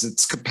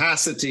its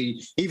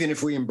capacity, even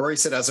if we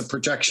embrace it as a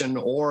projection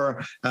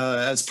or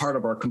as part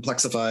of our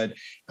complexified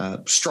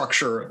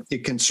structure,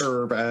 it can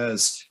serve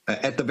as,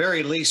 at the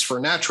very least for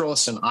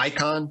naturalists, an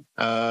icon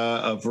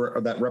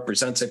that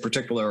represents a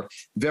particular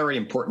very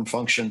important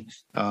function.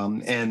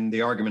 And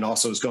the argument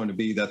also is going to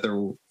be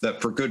that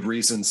for good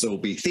reasons there will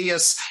be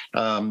theists,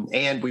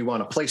 and we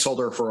want a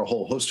placeholder for a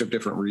whole host of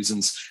different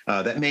reasons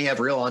that may have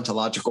real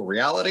ontological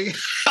reality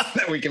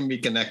that we can be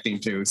connecting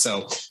to.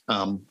 So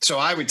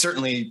I would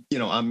certainly,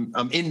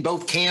 I'm in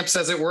both camps,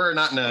 as it were,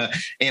 not in an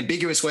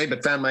ambiguous way,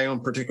 but found my own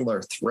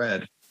particular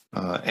thread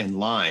and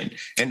line.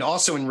 And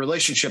also in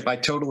relationship,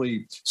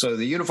 so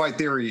the unified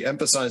theory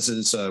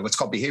emphasizes what's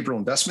called behavioral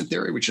investment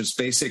theory, which is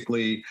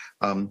basically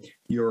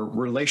your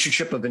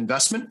relationship of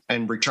investment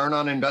and return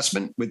on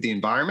investment with the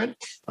environment.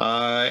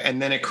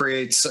 And then it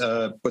creates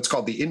what's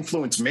called the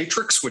influence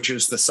matrix, which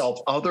is the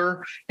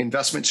self-other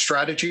investment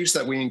strategies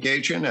that we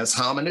engage in as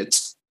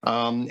hominids.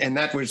 And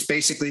that was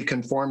basically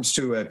conforms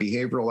to a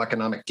behavioral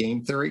economic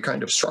game theory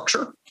kind of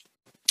structure.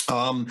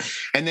 And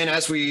then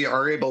as we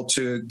are able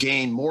to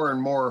gain more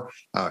and more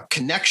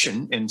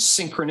connection and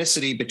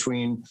synchronicity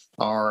between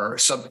our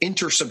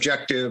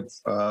intersubjective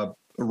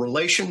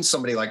relations,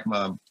 somebody like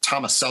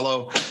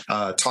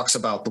Tomasello talks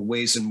about the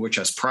ways in which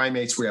as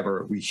primates,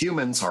 we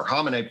humans, our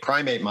hominid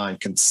primate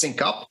mind can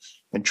sync up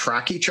and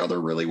track each other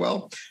really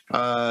well.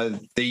 The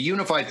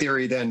unified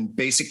theory then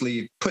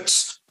basically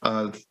puts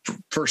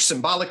for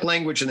symbolic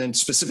language and then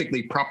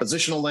specifically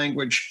propositional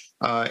language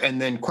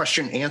and then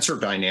question-answer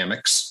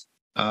dynamics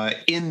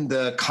in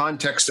the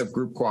context of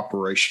group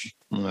cooperation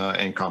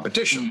and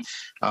competition.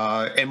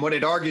 And what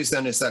it argues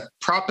then is that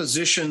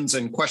propositions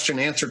and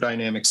question-answer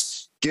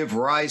dynamics give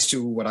rise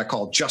to what I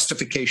call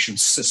justification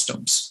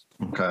systems.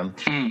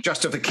 Okay.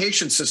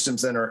 Justification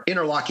systems then are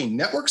interlocking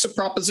networks of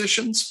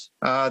propositions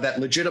that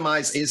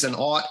legitimize is and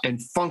ought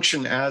and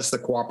function as the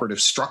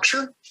cooperative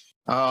structure.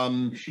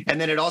 And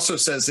then it also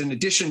says, in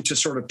addition to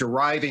sort of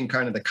deriving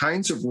kind of the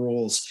kinds of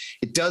rules,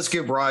 it does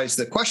give rise,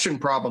 the question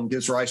problem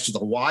gives rise to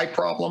the why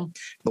problem.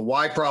 The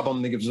why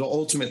problem that gives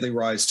ultimately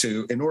rise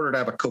to, in order to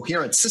have a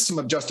coherent system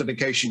of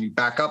justification, you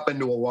back up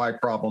into a why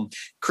problem,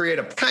 create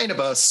a kind of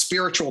a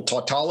spiritual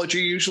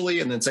tautology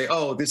usually, and then say,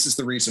 oh, this is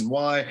the reason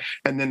why.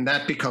 And then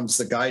that becomes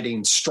the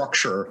guiding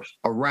structure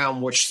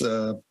around which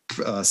the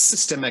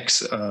systemic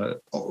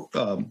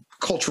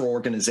cultural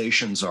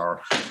organizations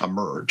are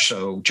emerged.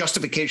 So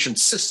justification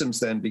systems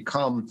then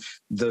become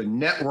the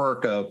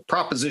network of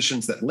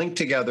propositions that link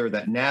together,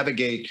 that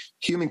navigate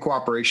human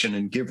cooperation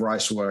and give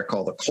rise to what I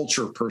call the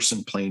culture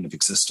person plane of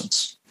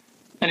existence.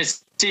 And it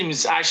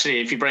seems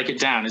actually, if you break it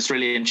down, it's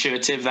really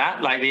intuitive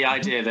that, like the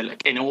idea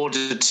that in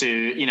order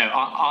to,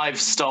 I've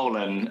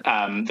stolen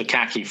the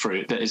khaki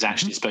fruit that is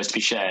actually supposed to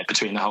be shared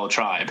between the whole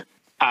tribe.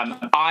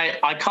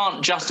 I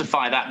can't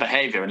justify that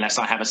behavior unless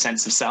I have a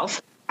sense of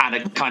self and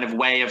a kind of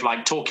way of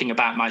like talking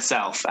about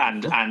myself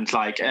and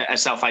like a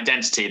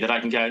self-identity that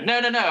I can go, no,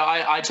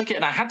 I took it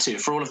and I had to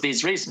for all of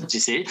these reasons, you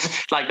see?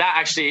 Like that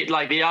actually,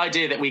 like the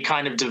idea that we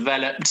kind of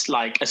developed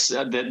like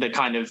the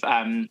kind of,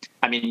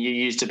 you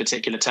used a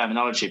particular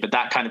terminology, but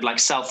that kind of like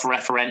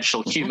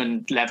self-referential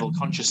human level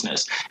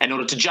consciousness in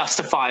order to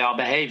justify our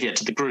behavior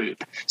to the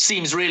group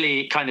seems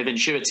really kind of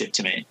intuitive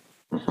to me.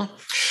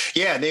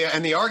 Yeah,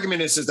 and the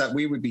argument is that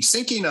we would be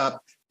syncing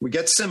up, we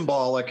get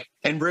symbolic,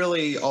 and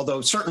really,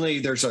 although certainly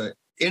there's an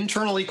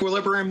internal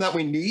equilibrium that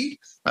we need,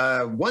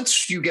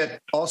 once you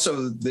get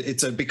also,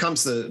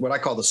 becomes what I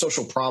call the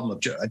social problem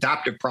of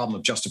adaptive problem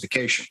of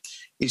justification,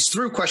 is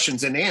through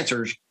questions and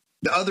answers,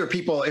 the other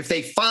people, if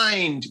they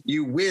find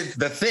you with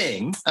the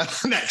thing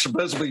that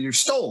supposedly you've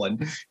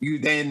stolen, you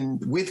then,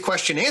 with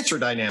question-answer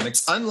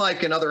dynamics,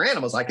 unlike in other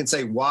animals, I can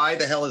say, why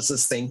the hell is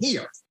this thing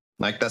here?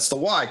 Like that's the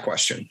why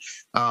question.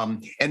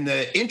 And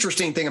the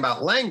interesting thing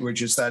about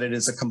language is that it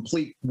is a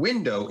complete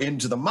window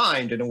into the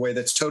mind in a way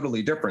that's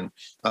totally different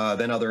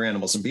than other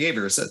animals and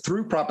behaviors. That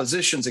through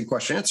propositions and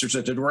question answers,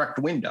 it's a direct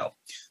window.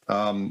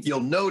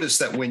 You'll notice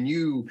that when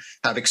you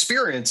have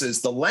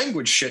experiences, the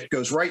language shit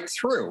goes right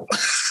through.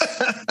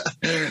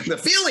 The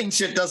feeling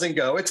shit doesn't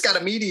go. It's got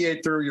to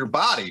mediate through your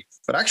body.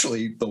 But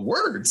actually, the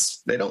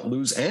words, they don't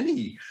lose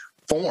any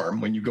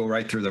form when you go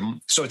right through them.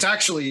 So it's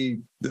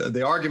actually,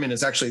 the argument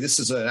is actually, this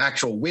is an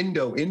actual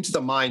window into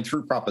the mind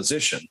through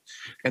proposition.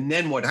 And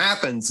then what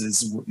happens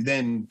is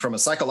then from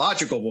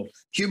a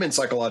human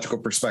psychological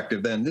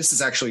perspective, then this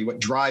is actually what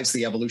drives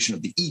the evolution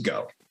of the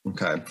ego.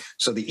 Okay.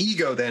 So the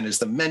ego then is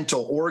the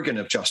mental organ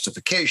of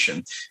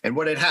justification. And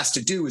what it has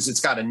to do is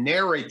it's got to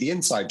narrate the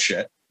inside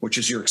shit. which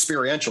is your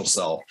experiential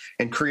self,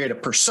 and create a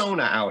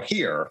persona out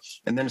here.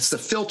 And then it's the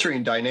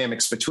filtering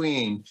dynamics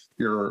between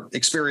your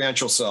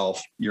experiential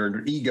self,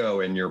 your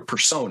ego, and your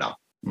persona.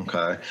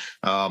 Okay.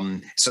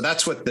 So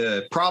that's what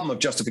the problem of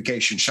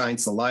justification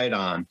shines the light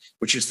on,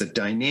 which is the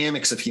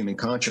dynamics of human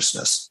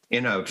consciousness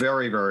in a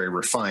very, very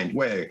refined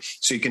way.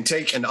 So you can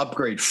take and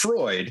upgrade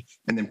Freud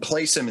and then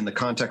place him in the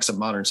context of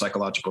modern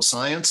psychological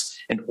science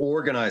and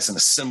organize and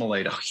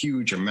assimilate a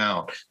huge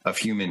amount of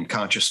human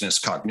consciousness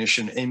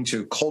cognition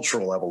into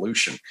cultural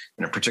evolution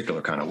in a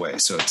particular kind of way.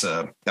 So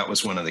that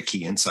was one of the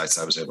key insights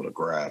I was able to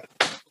grab.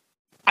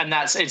 And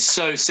it's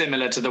so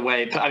similar to the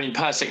way, I mean,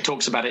 Pirsig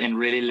talks about it in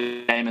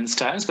really layman's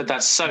terms, but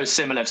that's so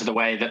similar to the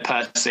way that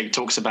Pirsig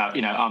talks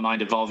about, our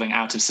mind evolving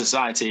out of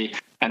society,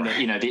 and that,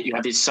 you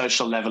have these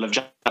social level of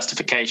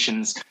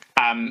justifications.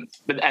 And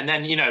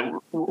then,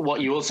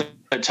 what you also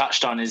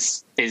touched on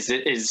is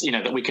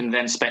that we can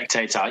then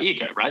spectate our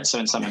ego, right? So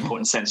in some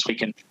important sense, we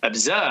can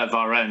observe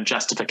our own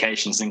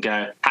justifications and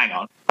go, hang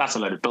on, that's a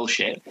load of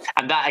bullshit.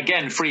 And that,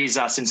 again, frees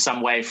us in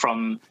some way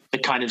from the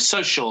kind of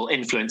social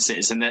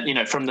influences, and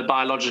that, from the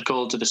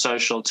biological to the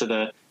social to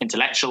the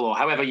intellectual, or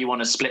however you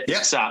want to split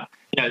this up,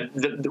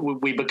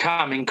 we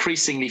become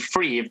increasingly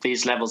free of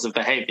these levels of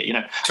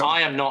behavior.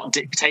 I am not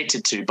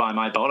dictated to by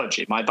my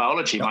biology. My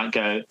biology might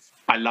go,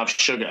 I love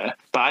sugar,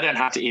 but I don't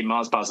have to eat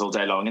Mars bars all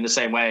day long. In the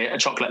same way, a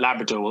chocolate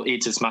Labrador will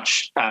eat as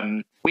much.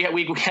 We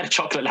had a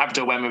chocolate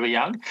Labrador when we were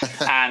young,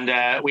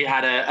 and we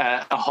had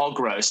a hog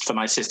roast for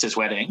my sister's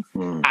wedding.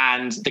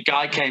 And the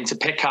guy came to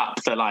pick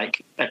up the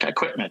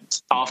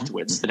equipment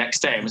afterwards the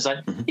next day and was like,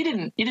 "You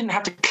didn't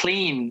have to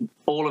clean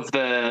all of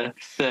the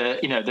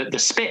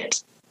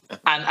spit,"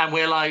 and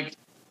we're like,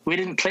 we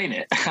didn't clean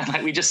it.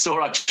 We just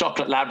saw our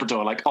chocolate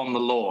Labrador on the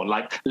lawn,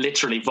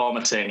 literally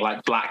vomiting,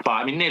 black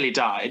bile. I mean, nearly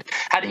died.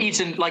 Had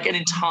eaten an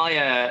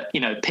entire,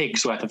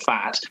 pig's worth of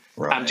fat,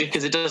 just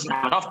because it doesn't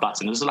have an off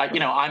button. It was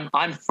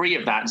I'm free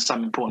of that in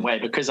some important way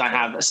because I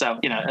have a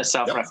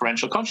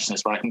self-referential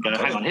consciousness where I can go,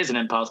 hang on, here's an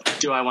impulse.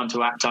 Do I want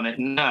to act on it?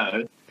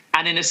 No.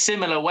 And in a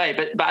similar way,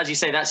 but as you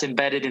say, that's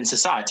embedded in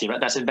society, right?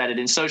 That's embedded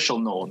in social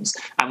norms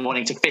and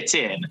wanting to fit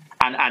in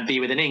and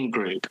be with an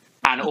in-group.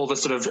 And all the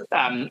sort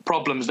of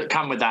problems that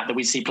come with that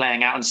we see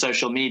playing out on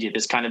social media,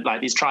 this kind of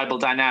these tribal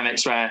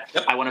dynamics where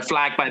I want to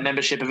flag my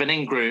membership of an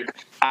in-group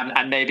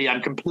and maybe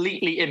I'm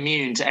completely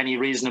immune to any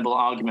reasonable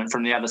argument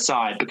from the other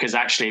side, because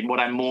actually what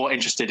I'm more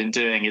interested in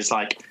doing is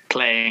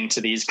playing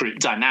to these group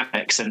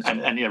dynamics and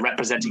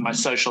representing my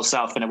social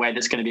self in a way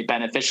that's going to be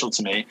beneficial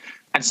to me.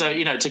 And so,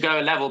 to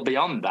go a level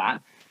beyond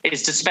that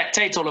is to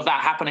spectate all of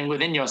that happening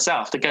within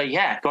yourself, to go,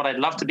 yeah, God, I'd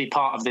love to be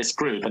part of this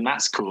group, and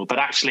that's cool. But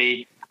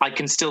actually, I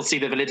can still see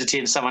the validity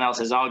in someone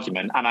else's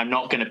argument, and I'm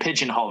not going to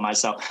pigeonhole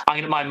myself.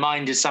 My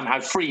mind is somehow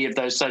free of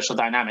those social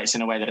dynamics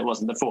in a way that it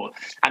wasn't before.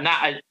 And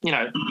that,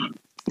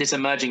 this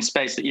emerging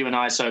space that you and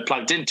I are so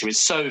plugged into is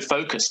so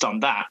focused on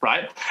that,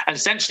 right? And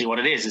essentially what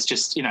it is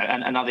just,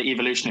 another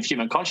evolution of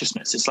human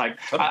consciousness. It's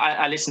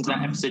I listened to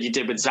that episode you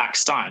did with Zach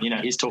Stein.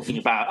 He's talking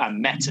about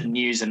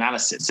meta-news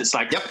analysis. It's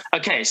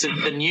okay, so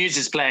the news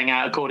is playing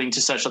out according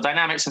to social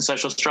dynamics and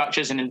social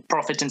structures and in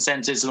profit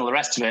incentives and all the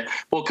rest of it.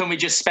 Well, can we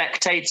just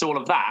spectate all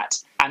of that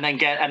and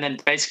then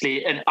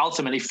basically and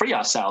ultimately free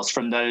ourselves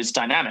from those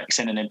dynamics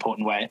in an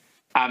important way?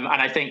 And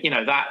I think,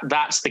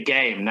 that's the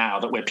game now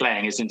that we're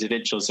playing as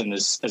individuals and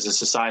as a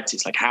society.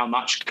 It's how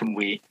much can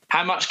we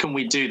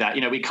do that?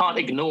 We can't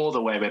ignore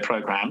the way we're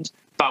programmed,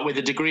 but with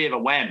a degree of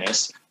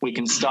awareness, we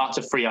can start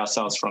to free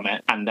ourselves from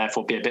it and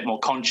therefore be a bit more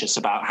conscious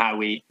about how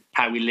we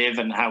live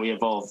and how we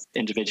evolve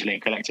individually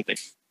and collectively.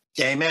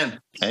 Amen.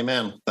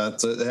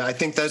 I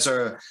think those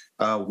are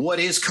what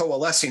is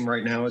coalescing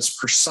right now is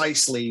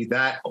precisely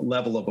that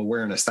level of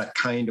awareness, that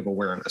kind of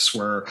awareness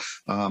where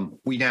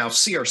we now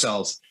see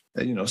ourselves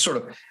sort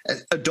of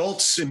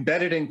adults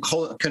embedded in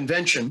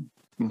convention,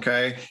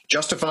 okay,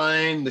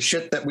 justifying the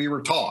shit that we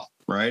were taught,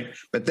 right?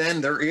 But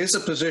then there is a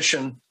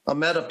position, a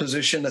meta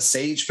position, a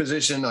sage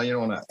position. You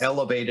don't want to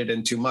elevate it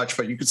in too much,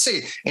 but you could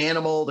see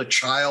animal to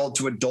child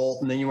to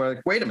adult, and then you were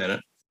like, wait a minute,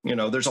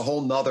 there's a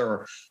whole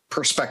nother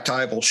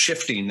perspectival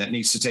shifting that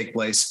needs to take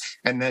place.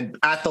 And then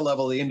at the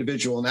level of the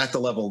individual and at the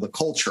level of the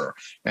culture.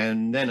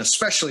 And then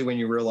especially when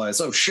you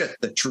realize, oh shit,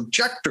 the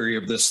trajectory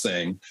of this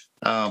thing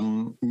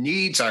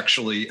needs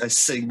actually a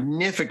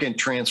significant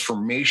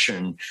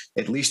transformation,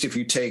 at least if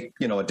you take,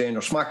 a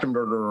Daniel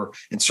Schmachtenberger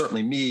and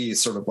certainly me,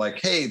 sort of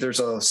hey,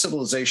 there's a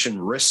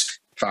civilization risk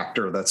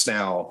factor that's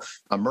now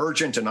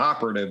emergent and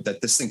operative,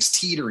 that this thing's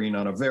teetering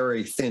on a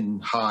very thin,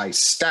 high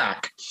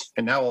stack.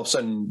 And now all of a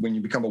sudden, when you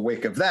become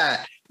awake of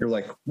that, you're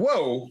like,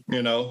 whoa,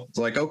 it's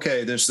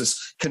okay, there's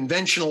this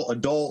conventional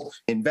adult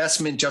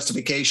investment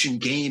justification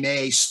game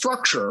A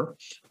structure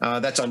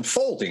that's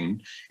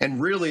unfolding. And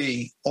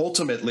really,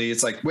 ultimately,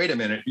 it's wait a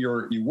minute,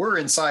 you were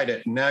inside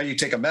it. And now you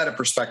take a meta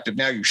perspective,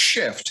 now you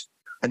shift,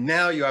 and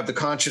now you have the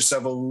conscious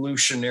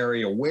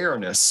evolutionary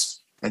awareness.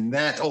 And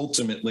that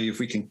ultimately, if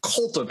we can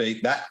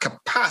cultivate that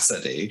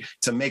capacity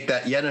to make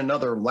that yet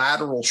another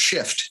lateral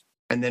shift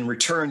and then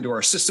return to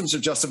our systems of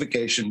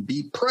justification,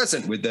 be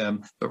present with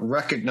them, but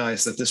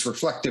recognize that this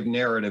reflective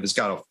narrative has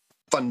got to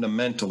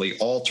fundamentally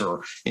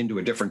alter into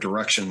a different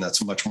direction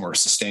that's much more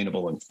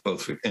sustainable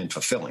and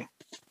fulfilling.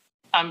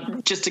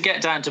 Just to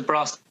get down to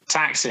brass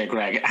tacks here,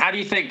 Gregg, how do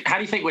you think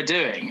we're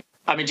doing?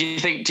 I mean, do you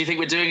think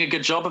we're doing a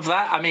good job of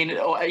that? I mean,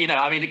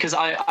 because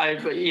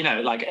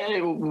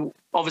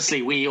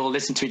obviously we all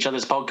listen to each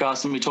other's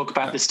podcasts and we talk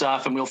about this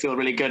stuff and we all feel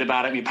really good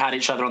about it. We pat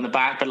each other on the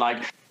back, but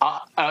like,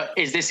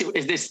 is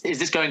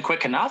this going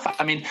quick enough?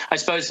 I mean, I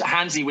suppose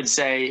Hansi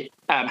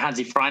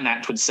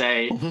Freinacht would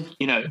say,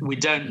 we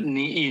don't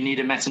need, you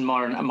need a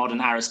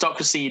modern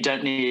aristocracy. You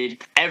don't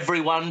need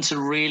everyone to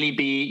really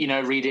be,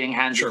 reading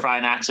Hansi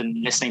Freinacht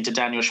and listening to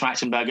Daniel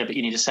Schmachtenberger, but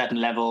you need a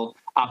certain level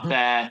up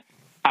there.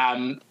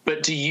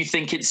 But do you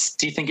think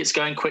it's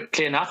going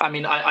quickly enough? I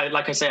mean, I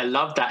like I say, I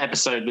loved that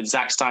episode with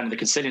Zach Stein and the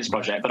Consilience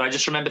Project, but I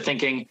just remember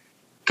thinking,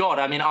 God,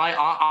 I mean,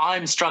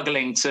 I'm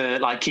struggling to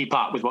like keep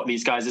up with what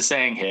these guys are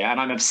saying here,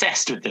 and I'm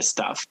obsessed with this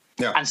stuff.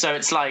 Yeah. And so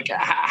it's like,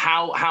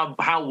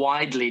 how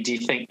widely do you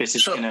think this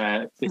is going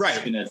to?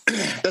 Right.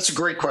 That's a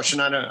great question.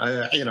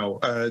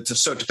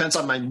 So it depends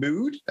on my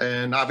mood,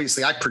 and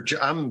obviously,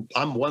 I'm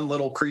one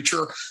little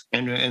creature,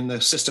 and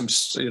the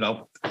system's,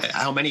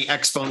 how many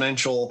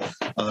exponential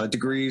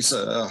degrees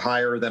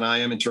higher than I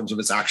am in terms of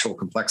its actual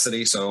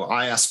complexity. So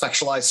I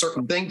specialize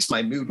certain things.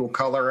 My mood will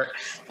color it.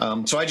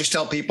 So I just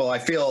tell people,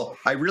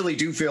 I really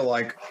do feel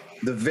like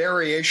the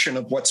variation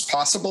of what's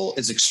possible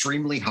is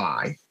extremely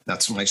high.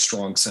 That's my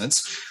strong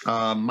sense.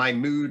 My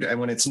mood, and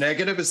when it's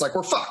negative, is like,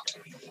 we're fucked.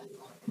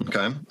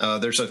 Okay.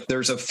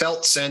 There's a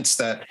felt sense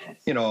that,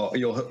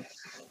 you'll,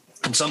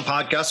 in some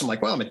podcasts, I'm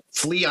like, well, I'm a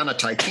flea on a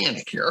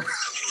Titanic here.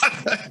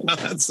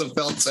 That's the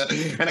felt sense.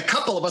 And a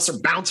couple of us are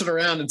bouncing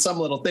around in some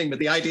little thing, but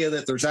the idea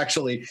that there's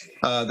actually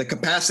the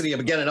capacity of,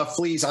 again, enough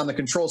fleas on the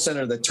control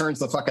center that turns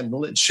the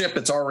fucking ship,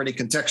 it's already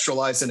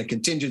contextualized in a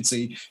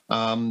contingency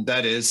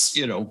that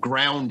is,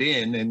 ground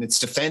in, and it's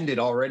defended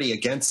already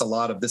against a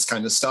lot of this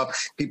kind of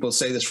stuff. People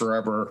say this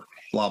forever,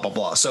 blah, blah,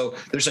 blah. So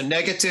there's a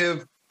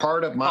negative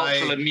part of my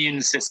cultural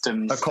immune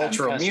systems, a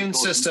cultural immune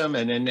system,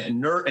 and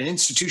an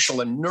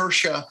institutional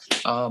inertia.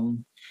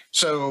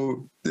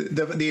 So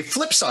the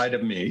flip side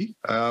of me,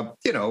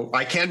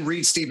 I can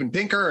read Steven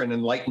Pinker and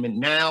Enlightenment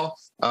Now,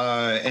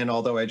 and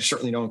although I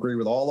certainly don't agree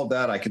with all of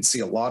that, I can see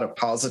a lot of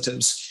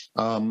positives.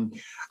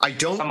 I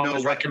don't Someone know.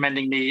 was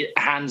recommending the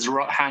Hans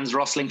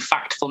Rosling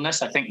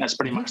Factfulness. I think that's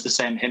pretty much the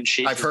same hymn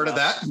sheet. I've heard of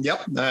that.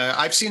 Yep,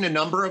 I've seen a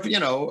number of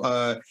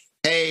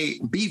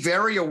be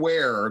very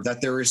aware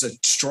that there is a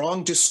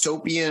strong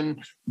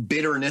dystopian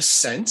bitterness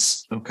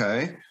sense,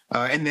 okay?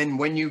 And then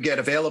when you get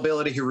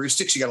availability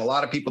heuristics, you got a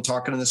lot of people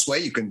talking in this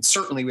way.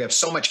 We have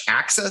so much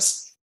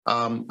access.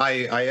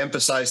 I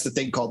emphasize the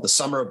thing called the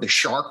Summer of the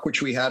Shark,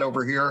 which we had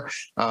over here.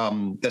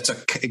 That's an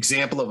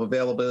example of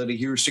availability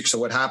heuristics. So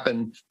what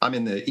happened, I'm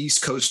in the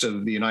East Coast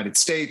of the United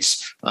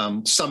States,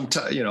 in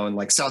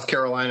like South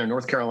Carolina,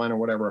 North Carolina, or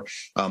whatever.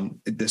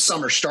 The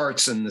summer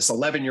starts and this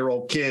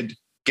 11-year-old kid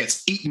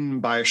gets eaten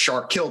by a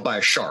shark, killed by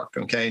a shark.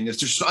 Okay. And it's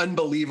just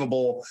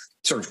unbelievable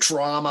sort of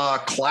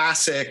drama,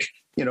 classic,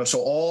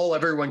 so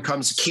everyone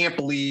comes, can't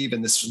believe,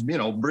 and this,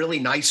 really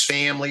nice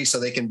family, so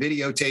they can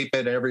videotape it.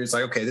 And everybody's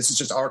like, okay, this is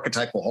just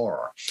archetypal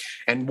horror.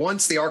 And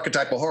once the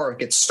archetypal horror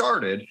gets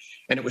started,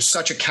 and it was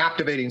such a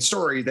captivating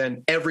story,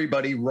 then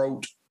everybody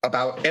wrote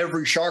about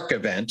every shark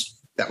event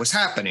that was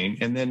happening.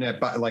 And then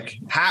like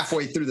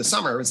halfway through the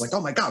summer, it was like, oh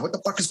my God, what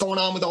the fuck is going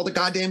on with all the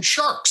goddamn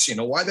sharks?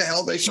 Why the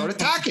hell they start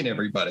attacking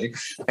everybody?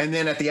 And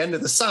then at the end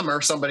of the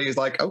summer, somebody is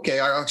like, okay,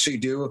 I'll actually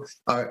do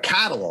a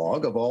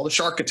catalog of all the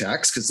shark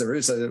attacks, because there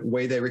is a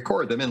way they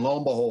record them. And lo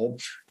and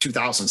behold,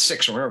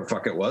 2006 or whatever the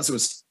fuck it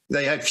was,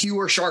 they had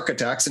fewer shark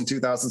attacks in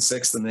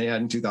 2006 than they had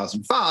in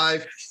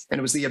 2005. And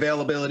it was the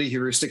availability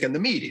heuristic in the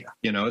media,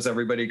 as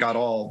everybody got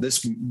all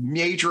this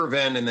major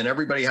event, and then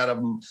everybody had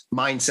a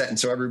mindset. And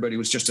so everybody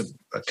was just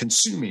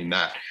consuming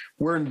that.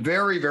 We're in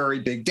very, very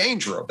big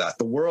danger of that.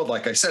 The world,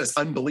 like I said, is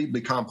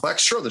unbelievably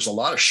complex. Sure, there's a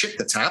lot of shit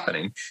that's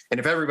happening. And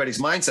if everybody's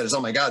mindset is, oh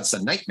my God, it's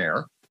a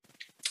nightmare,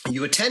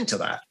 you attend to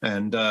that.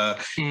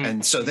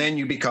 And so then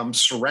you become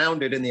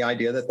surrounded in the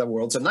idea that the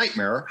world's a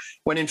nightmare,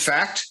 when in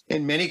fact,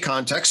 in many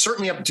contexts,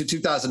 certainly up to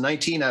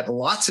 2019 at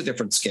lots of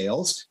different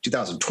scales,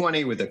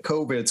 2020 with the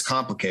COVID, it's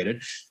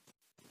complicated.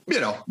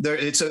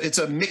 It's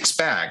a mixed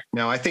bag.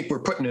 Now, I think we're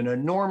putting an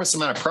enormous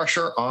amount of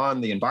pressure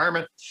on the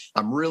environment.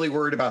 I'm really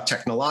worried about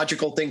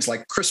technological things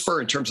like CRISPR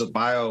in terms of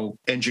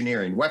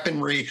bioengineering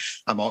weaponry.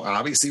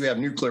 Obviously, we have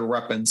nuclear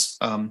weapons.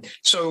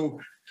 So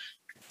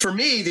for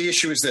me, the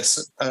issue is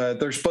this.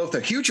 There's both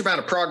a huge amount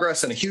of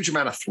progress and a huge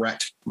amount of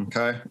threat,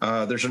 okay?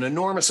 There's an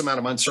enormous amount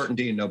of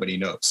uncertainty and nobody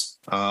knows.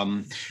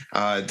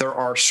 There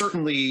are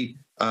certainly,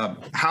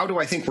 how do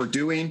I think we're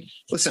doing?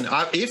 Listen,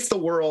 if the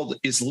world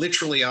is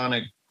literally on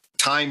a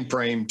time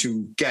frame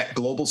to get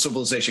global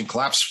civilization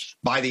collapsed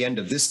by the end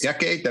of this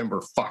decade, then we're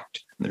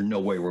fucked. There's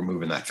no way we're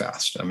moving that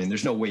fast. I mean,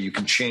 there's no way you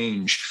can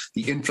change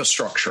the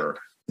infrastructure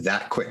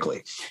that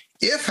quickly.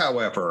 If,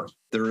 however,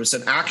 there is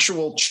an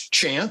actual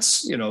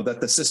chance, that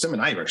the system,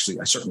 and I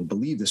certainly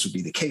believe this would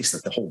be the case,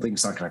 that the whole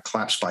thing's not going to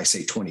collapse by,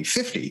 say,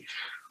 2050.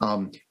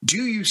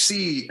 Do you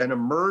see an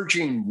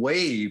emerging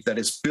wave that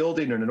is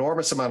building an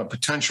enormous amount of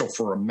potential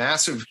for a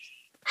massive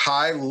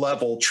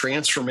high-level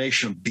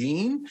transformation of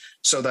being,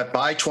 so that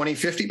by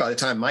 2050, by the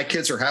time my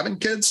kids are having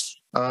kids,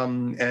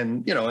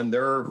 and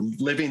they're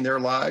living their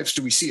lives,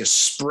 do we see a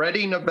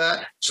spreading of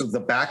that? So the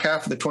back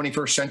half of the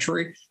 21st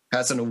century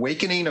has an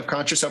awakening of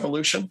conscious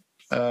evolution,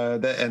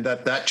 and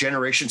that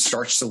generation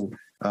starts to,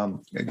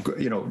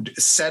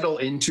 settle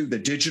into the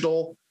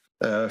digital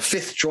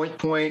fifth joint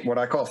point, what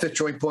I call fifth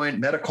joint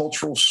point,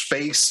 metacultural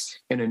space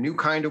in a new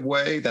kind of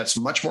way that's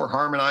much more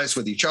harmonized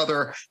with each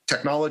other,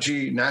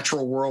 technology,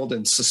 natural world,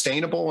 and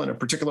sustainable in a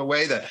particular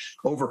way that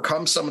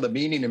overcomes some of the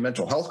meaning and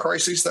mental health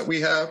crises that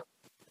we have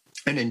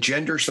and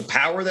engenders the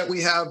power that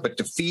we have, but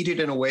defeated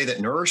in a way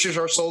that nourishes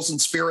our souls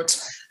and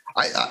spirits.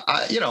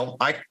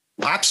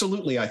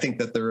 Absolutely, I think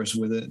that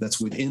that's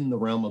within the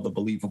realm of the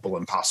believable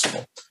and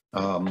possible.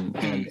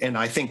 And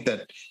I think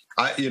that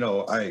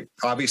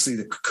obviously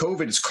the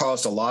COVID has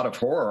caused a lot of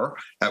horror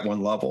at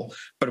one level,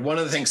 but one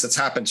of the things that's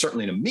happened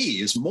certainly to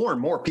me is more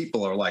and more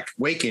people are like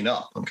waking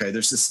up. Okay,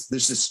 there's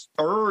this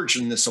urge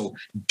and this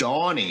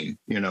dawning,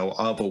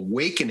 of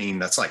awakening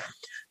that's like,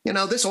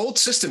 this old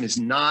system is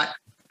not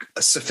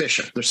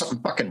sufficient. There's something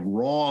fucking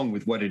wrong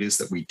with what it is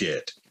that we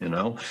did,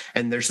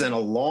 and there's then a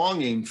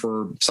longing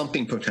for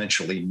something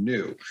potentially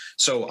new.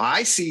 So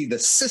I see the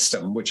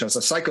system, which as a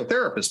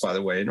psychotherapist, by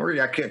the way, in order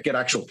to get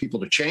actual people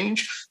to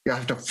change, you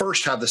have to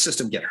first have the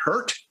system get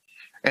hurt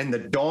and the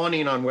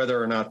dawning on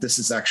whether or not this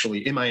is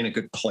actually, am I in a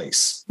good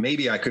place?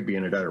 Maybe I could be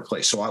in a better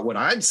place. So what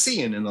I'm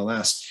seeing in the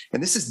last,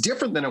 and this is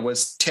different than it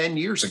was 10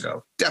 years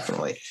ago,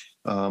 definitely,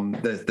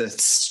 the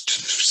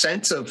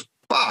sense of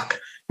fuck,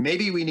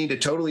 maybe we need a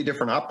totally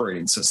different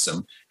operating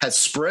system has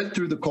spread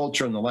through the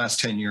culture in the last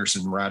 10 years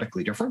and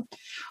radically different.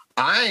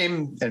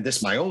 And this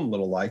is my own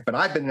little life, but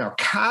I've been now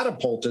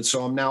catapulted.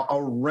 So I'm now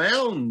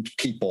around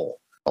people,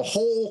 a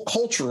whole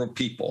culture of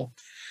people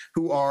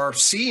who are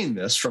seeing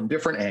this from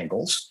different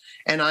angles.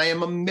 And I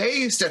am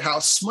amazed at how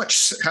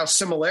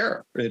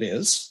similar it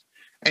is.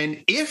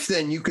 And if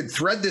then you could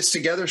thread this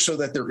together so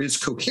that there is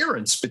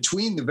coherence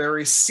between the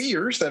various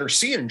seers that are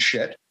seeing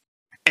shit,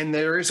 and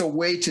there is a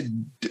way to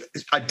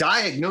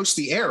diagnose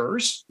the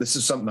errors. This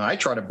is something I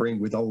try to bring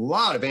with a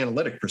lot of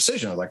analytic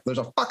precision. Like, there's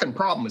a fucking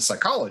problem with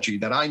psychology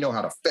that I know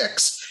how to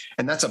fix.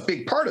 And that's a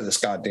big part of this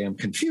goddamn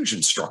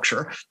confusion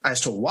structure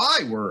as to why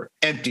we're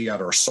empty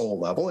at our soul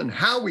level and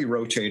how we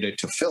rotate it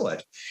to fill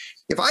it.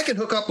 If I can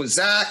hook up with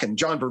Zach and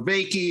John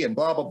Vervaeke and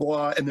blah, blah,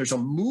 blah, and there's a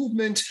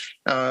movement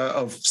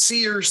of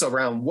seers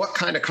around what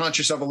kind of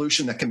conscious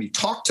evolution that can be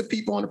taught to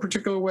people in a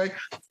particular way,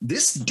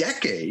 this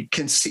decade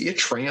can see a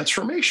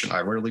transformation. I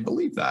really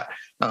believe that,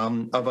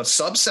 of a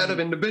subset of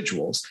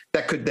individuals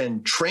that could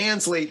then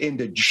translate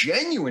into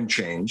genuine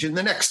change in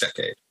the next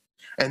decade.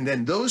 And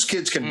then those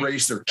kids can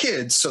raise their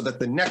kids so that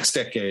the next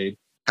decade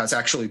has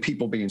actually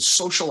people being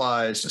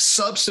socialized, a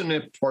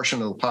substantive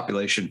portion of the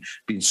population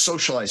being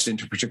socialized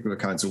into particular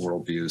kinds of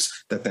worldviews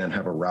that then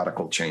have a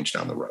radical change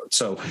down the road.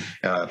 So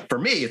for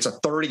me, it's a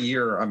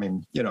 30-year,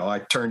 I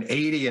turned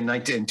 80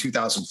 in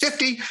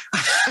 2050,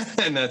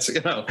 and that's,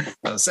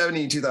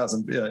 70 in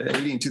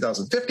 80 in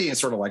 2050, and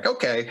sort of like,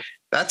 okay,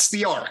 that's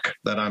the arc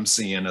that I'm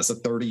seeing as a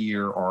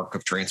 30-year arc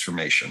of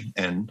transformation.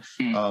 And,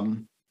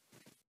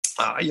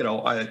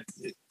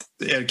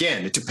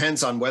 again, it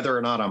depends on whether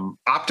or not I'm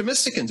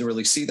optimistic and to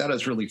really see that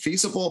as really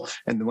feasible.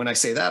 And when I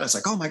say that, it's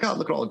like, oh my God,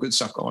 look at all the good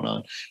stuff going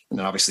on. And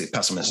then obviously the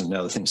pessimism,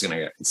 no, the thing's going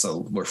to get,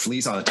 so we're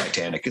fleas on a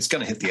Titanic. It's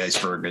going to hit the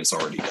iceberg and it's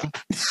already done.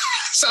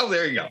 So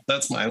there you go.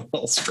 That's my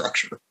little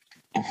structure.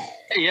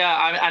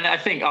 Yeah. And I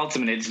think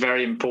ultimately it's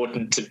very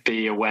important to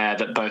be aware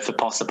that both are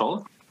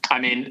possible.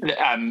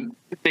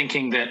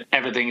 Thinking that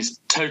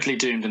everything's totally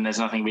doomed and there's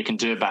nothing we can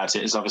do about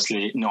it is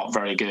obviously not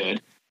very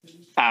good.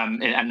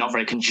 And not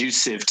very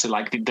conducive to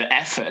like the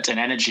effort and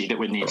energy that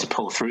we need to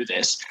pull through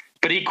this.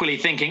 But equally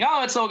thinking,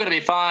 it's all going to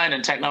be fine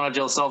and technology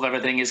will solve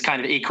everything is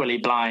kind of equally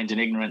blind and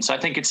ignorant. So I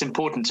think it's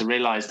important to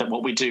realize that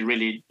what we do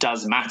really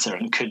does matter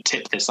and could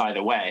tip this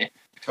either way.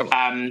 Totally.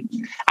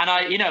 And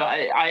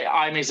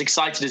I'm as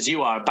excited as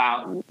you are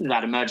about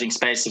that emerging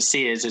space of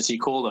seers, as you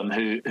call them,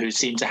 who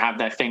seem to have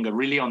their finger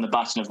really on the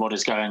button of what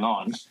is going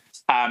on.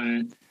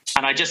 And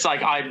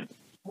I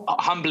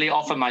humbly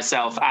offer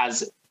myself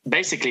as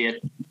basically a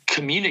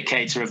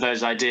communicator of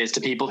those ideas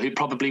to people who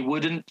probably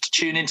wouldn't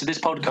tune into this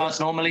podcast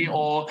normally,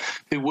 or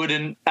who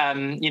wouldn't,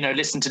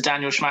 listen to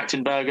Daniel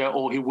Schmachtenberger,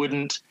 or who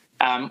wouldn't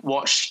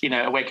watch,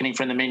 Awakening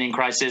from the Meaning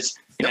Crisis.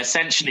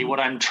 Essentially what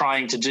I'm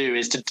trying to do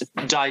is to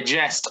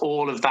digest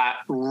all of that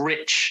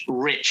rich,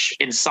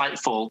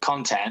 insightful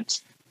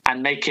content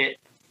and make it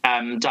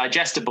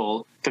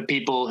digestible for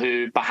people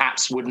who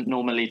perhaps wouldn't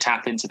normally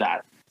tap into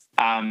that.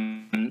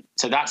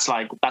 So that's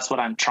what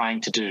I'm trying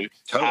to do.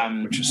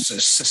 Totally, which is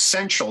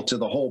essential to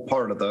the whole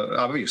part of the,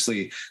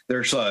 obviously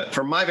there's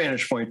from my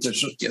vantage point,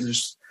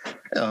 there's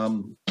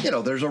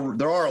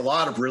there are a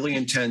lot of really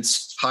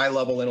intense,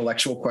 high-level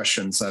intellectual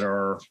questions that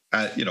are,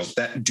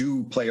 that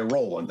do play a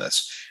role in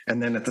this.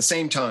 And then at the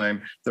same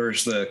time,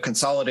 there's the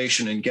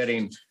consolidation and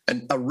getting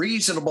a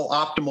reasonable,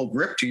 optimal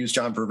grip, to use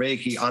John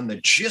Vervaeke, on the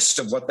gist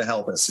of what the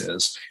hell this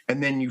is.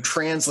 And then you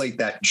translate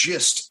that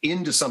gist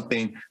into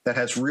something that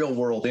has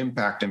real-world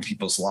impact in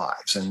people's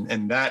lives.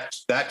 And that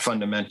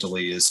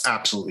fundamentally is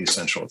absolutely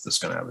essential if this is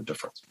going to have a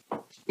difference.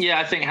 Yeah,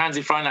 I think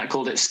Hansi Freinacht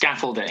called it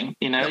scaffolding.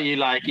 Yep.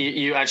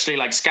 You actually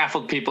like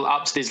scaffold people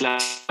up to these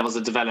levels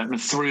of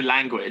development through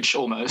language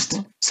almost.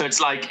 Mm-hmm. So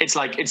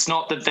it's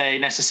not that they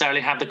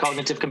necessarily have the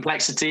cognitive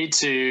complexity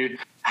to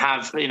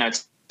have,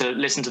 to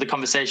listen to the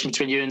conversation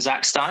between you and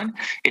Zach Stein.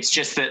 It's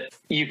just that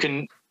you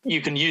can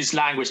use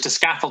language to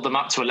scaffold them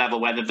up to a level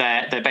where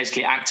they're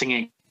basically acting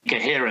in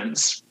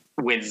coherence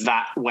with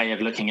that way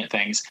of looking at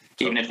things,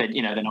 even if they're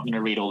not going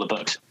to read all the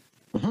books.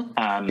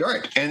 Mm-hmm. You're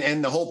right.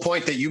 And the whole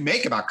point that you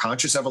make about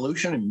conscious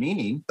evolution and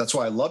meaning, that's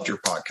why I loved your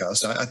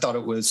podcast. I thought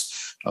it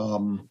was,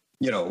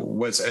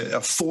 was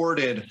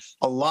afforded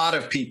a lot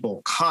of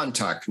people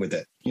contact with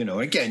it.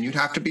 Again, you'd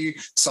have to be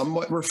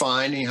somewhat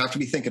refined and you have to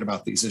be thinking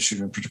about these issues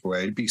in a particular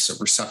way to be so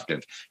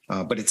receptive.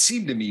 But it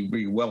seemed to me to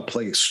be well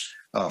placed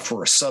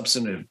for a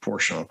substantive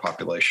portion of the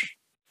population.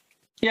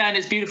 Yeah, and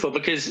it's beautiful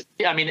because,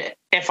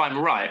 if I'm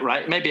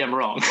right, maybe I'm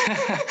wrong.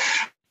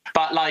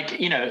 But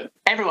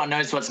everyone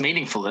knows what's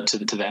meaningful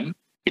to them.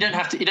 You don't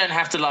have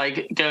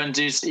to go and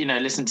do,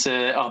 listen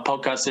to our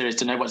podcast series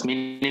to know what's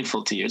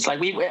meaningful to you. It's like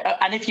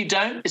and if you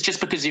don't, it's just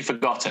because you've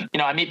forgotten.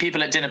 I meet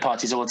people at dinner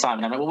parties all the time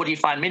and I'm like, well, what do you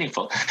find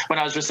meaningful? When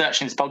I was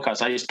researching this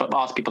podcast, I used to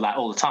ask people that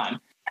all the time.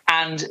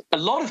 And a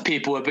lot of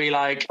people would be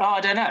like, oh,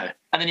 I don't know.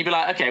 And then you'd be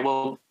like, okay,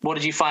 well, what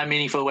did you find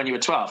meaningful when you were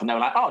 12? And they were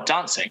like, oh,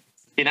 dancing.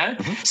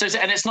 Mm-hmm. So,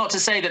 and it's not to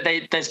say that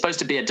they're supposed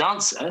to be a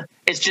dancer.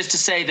 It's just to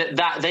say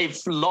that they've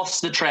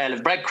lost the trail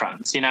of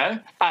breadcrumbs,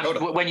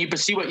 Totally. When you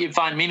pursue what you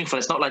find meaningful,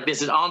 it's not like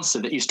this is an answer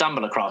that you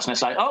stumble across. And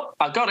it's like, oh,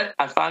 I've got it.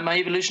 I found my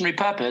evolutionary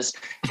purpose.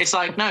 It's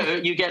like, no,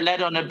 you get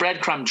led on a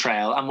breadcrumb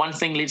trail and one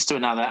thing leads to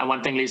another and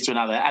one thing leads to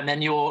another. And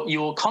then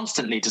you're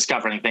constantly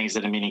discovering things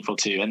that are meaningful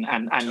to you.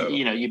 And totally.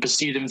 You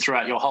pursue them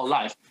throughout your whole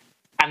life.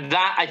 And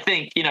that, I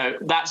think,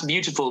 that's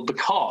beautiful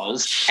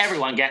because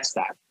everyone gets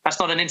that. That's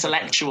not an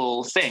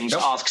intellectual thing to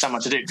ask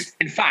someone to do.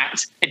 In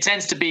fact, it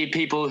tends to be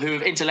people who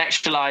have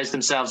intellectualized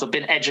themselves or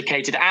been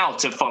educated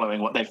out of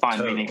following what they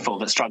find meaningful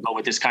that struggle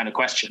with this kind of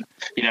question.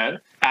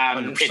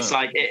 It's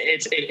like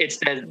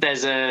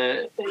there's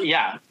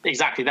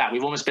exactly that.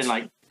 We've almost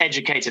been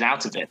educated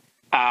out of it,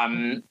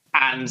 and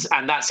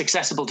that's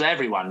accessible to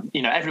everyone.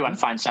 Everyone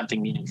finds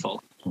something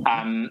meaningful,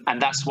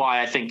 and that's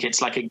why I think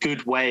it's like a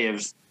good way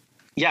of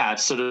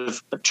sort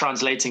of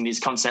translating these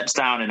concepts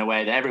down in a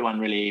way that everyone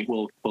really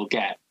will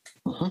get.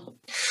 Mm-hmm.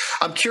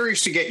 I'm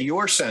curious to get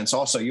your sense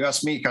also. You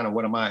asked me kind of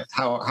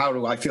how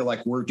do I feel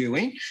like we're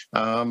doing?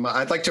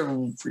 I'd like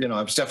to,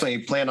 I was definitely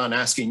plan on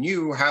asking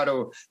you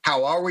how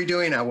are we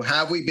doing? How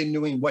have we been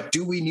doing? What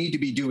do we need to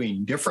be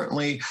doing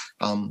differently?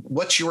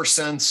 What's your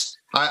sense?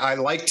 I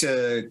like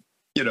to,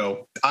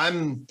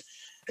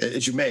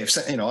 as you may have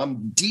said,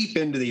 I'm deep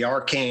into the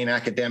arcane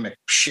academic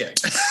shit.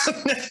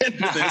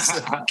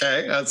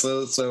 Okay.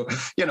 So,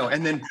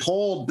 and then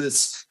pulled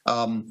this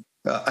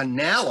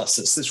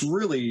analysis, this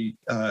really,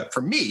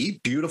 for me,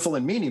 beautiful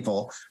and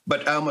meaningful,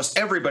 but almost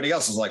everybody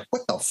else is like,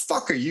 what the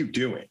fuck are you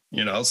doing?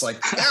 It's like,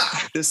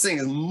 this thing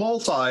is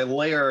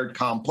multi-layered,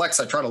 complex.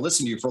 I try to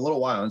listen to you for a little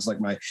while and it's like,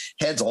 my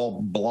head's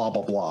all blah,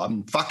 blah, blah,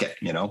 and fuck it,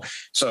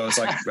 So it's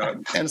like,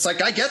 and it's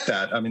like, I get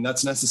that. I mean,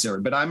 that's necessary,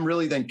 but I'm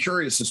really then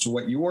curious as to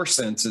what your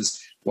sense is.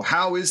 Well,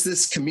 how is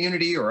this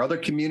community or other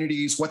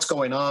communities? What's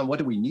going on? What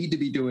do we need to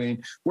be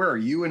doing? Where are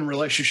you in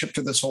relationship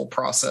to this whole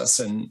process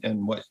and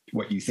what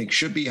you think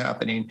should be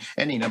happening?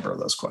 Any number of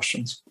those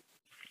questions.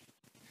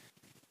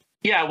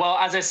 Yeah, well,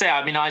 as I say,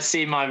 I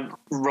see my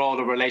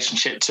role or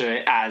relationship to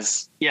it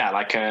as,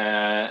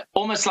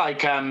 almost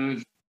like,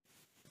 I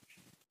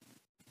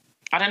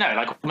don't know,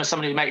 like almost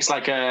somebody who makes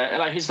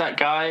who's that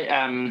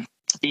guy?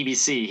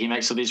 BBC, he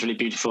makes all these really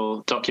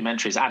beautiful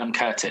documentaries, Adam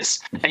Curtis.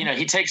 And,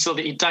 he takes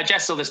he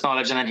digests all this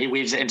knowledge and then he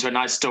weaves it into a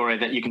nice story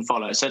that you can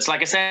follow. So it's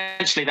like,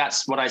 essentially,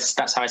 that's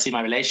how I see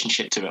my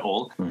relationship to it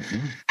all.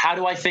 Mm-hmm. How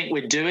do I think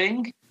we're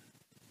doing?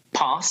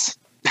 Pass.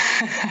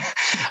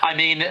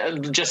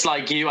 Just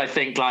like you, I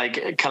think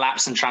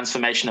collapse and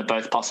transformation are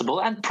both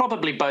possible and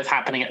probably both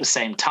happening at the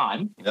same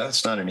time.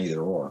 That's not an either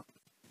or.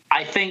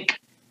 I think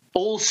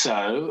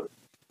also,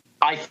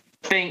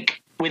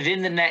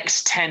 within the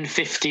next 10,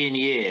 15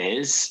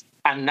 years,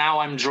 and now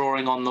I'm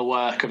drawing on the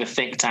work of a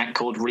think tank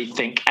called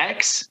Rethink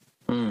X,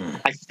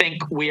 I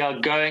think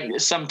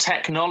some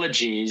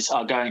technologies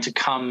are going to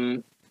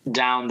come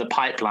down the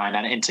pipeline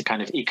and into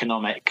kind of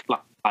economic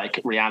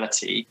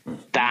reality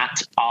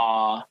that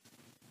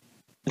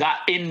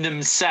in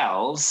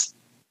themselves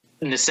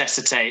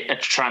necessitate a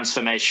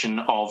transformation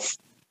of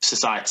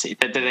society.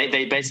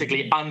 They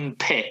basically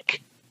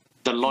unpick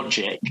the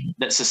logic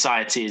that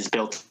society is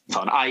built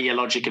on, i.e. a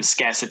logic of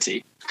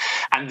scarcity.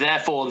 And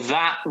therefore,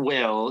 that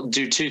will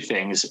do two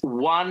things.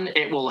 One,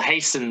 it will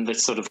hasten the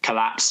sort of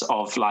collapse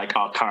of like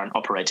our current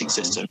operating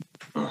system.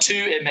 Two,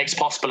 it makes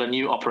possible a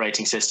new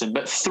operating system.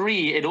 But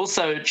three, it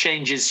also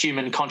changes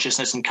human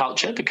consciousness and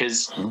culture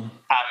because,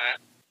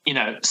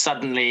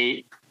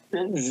 suddenly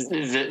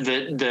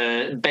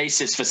the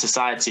basis for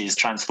society is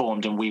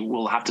transformed, and we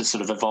will have to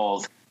sort of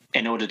evolve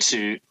in order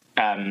to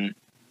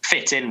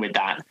fit in with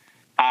that.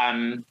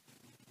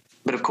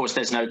 But of course,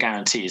 there's no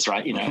guarantees,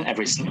 right?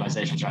 Every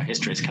civilization throughout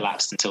history has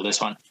collapsed until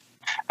this one.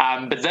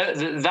 But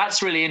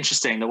that's really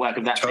interesting, the work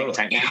of that think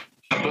tank.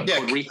 A book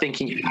called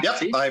Rethinking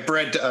Humanity. Yep, I've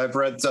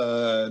read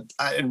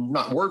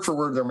not word for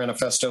word their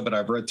manifesto, but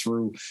I've read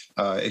through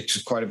it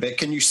quite a bit.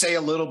 Can you say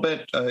a little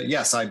bit?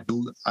 Yes, I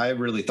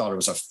really thought it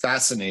was a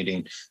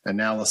fascinating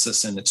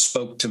analysis, and it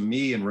spoke to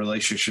me in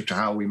relationship to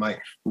how we might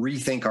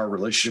rethink our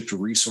relationship to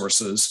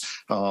resources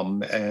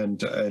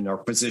and our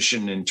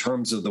position in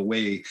terms of the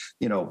way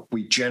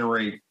we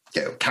generate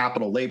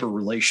capital labor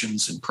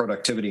relations and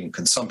productivity and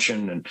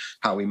consumption, and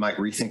how we might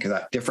rethink of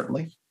that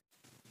differently.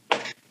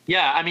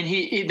 Yeah, I mean,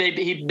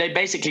 they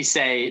basically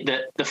say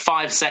that the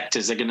 5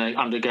 sectors are going to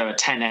undergo a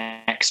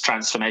 10x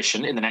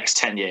transformation in the next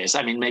 10 years.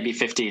 I mean, maybe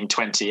 15,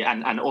 20,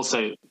 and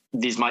also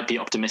these might be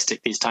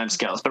optimistic, these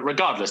timescales, but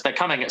regardless, they're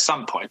coming at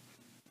some point.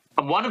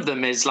 And one of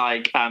them is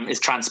is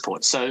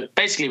transport. So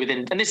basically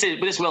and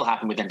this will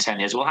happen within 10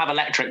 years, we'll have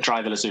electric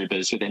driverless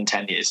Ubers within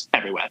 10 years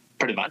everywhere,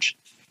 pretty much.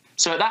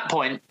 So at that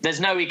point, there's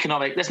no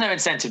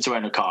incentive to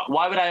own a car.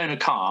 Why would I own a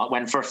car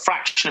when for a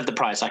fraction of the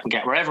price I can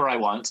get wherever I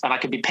want, and I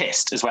can be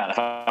pissed as well if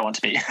I want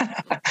to be,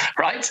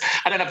 right?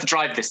 I don't have to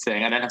drive this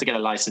thing. I don't have to get a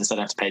license. I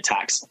don't have to pay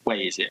tax. Way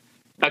easier.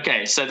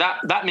 Okay, so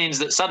that means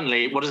that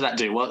suddenly, what does that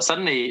do? Well,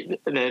 suddenly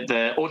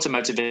the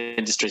automotive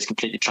industry is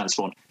completely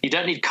transformed. You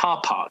don't need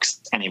car parks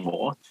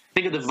anymore.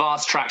 Think of the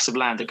vast tracts of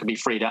land that could be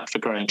freed up for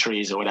growing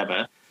trees or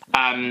whatever.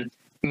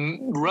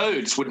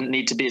 Roads wouldn't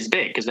need to be as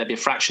big because there'd be a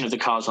fraction of the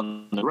cars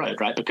on the road,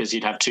 right? Because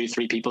you'd have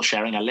 2-3 people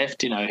sharing a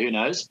lift, who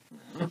knows?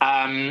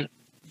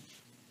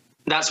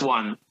 That's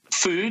one.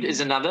 Food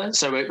is another.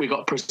 So we've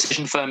got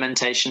precision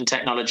fermentation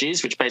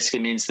technologies, which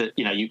basically means that,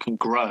 you can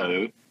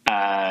grow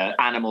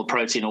animal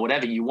protein or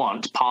whatever you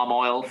want, palm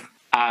oil,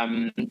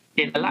 in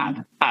a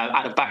lab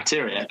out of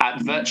bacteria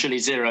at virtually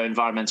zero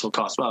environmental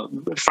cost. Well,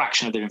 a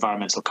fraction of the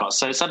environmental cost.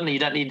 So suddenly you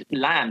don't need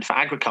land for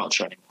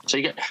agriculture anymore. So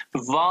you get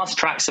vast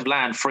tracts of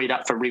land freed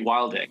up for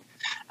rewilding,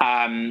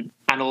 and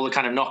all the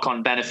kind of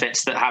knock-on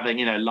benefits that having,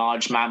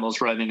 large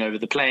mammals roaming over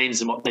the plains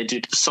and what they do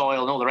to the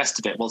soil and all the rest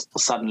of it will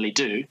suddenly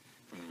do.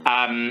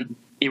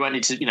 You won't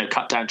need to,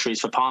 cut down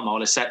trees for palm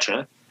oil,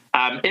 etc.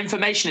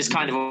 Information is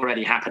kind of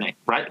already happening,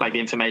 right? Like the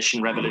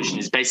information revolution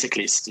is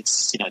basically,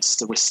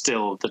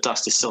 the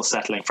dust is still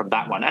settling from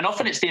that one. And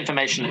often it's the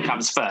information that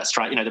comes first,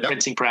 right? The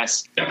printing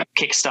press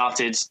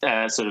kick-started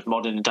sort of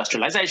modern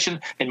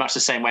industrialization in much the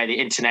same way the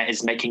internet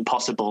is making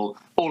possible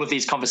all of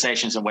these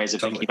conversations and ways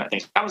of thinking about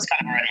things. That was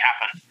kind of already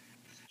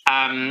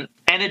happened.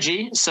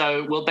 Energy.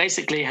 So we'll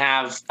basically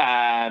have,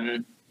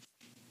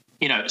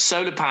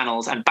 solar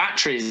panels and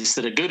batteries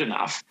that are good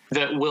enough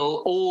that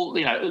will all,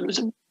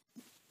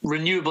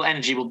 renewable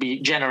energy will be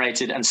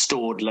generated and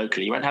stored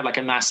locally. You won't have like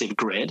a massive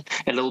grid.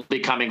 It'll be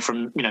coming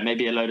from,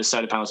 maybe a load of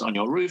solar panels on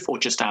your roof or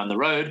just down the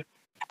road.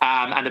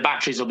 And the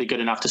batteries will be good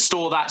enough to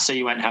store that. So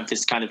you won't have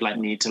this kind of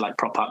need to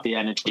prop up the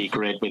energy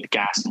grid with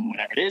gas or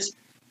whatever it is.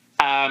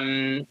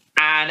 And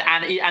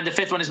the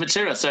fifth one is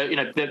material. So,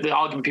 the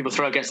argument people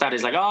throw against that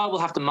is we'll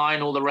have to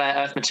mine all the rare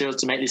earth materials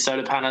to make these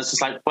solar panels.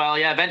 It's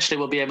eventually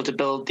we'll be able to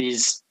build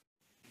these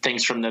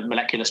things from the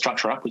molecular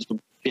structure upwards. We'll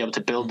be able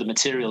to build the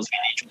materials we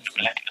need from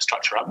the molecular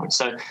structure upwards.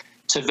 So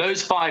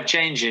those 5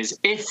 changes,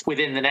 if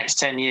within the next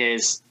 10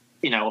 years,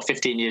 or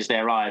 15 years they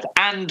arrive,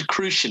 and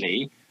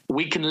crucially,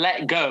 we can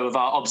let go of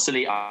our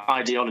obsolete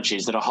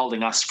ideologies that are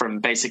holding us from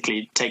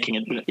basically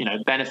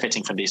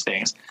benefiting from these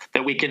things,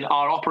 that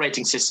our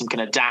operating system can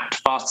adapt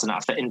fast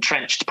enough that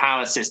entrenched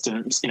power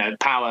systems,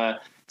 power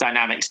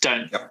dynamics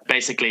don't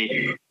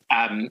basically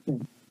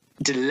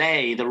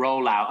delay the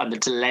rollout and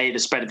delay the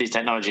spread of these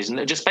technologies. And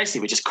we're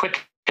just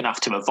quick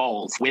enough to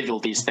evolve with all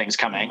these things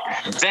coming.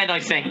 Then I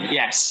think,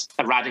 yes,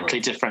 a radically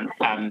different,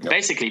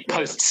 basically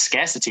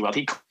post-scarcity world.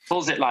 He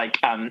calls it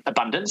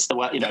abundance, the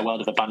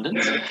world of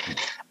abundance,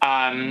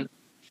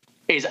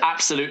 is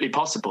absolutely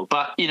possible.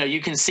 But,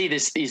 you can see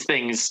these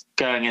things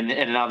going in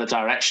another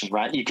direction,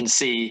 right? You can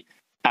see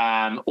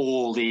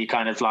all the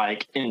kind of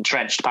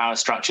entrenched power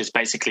structures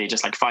basically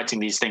just fighting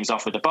these things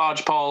off with a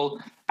barge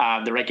pole.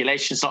 The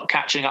regulation's not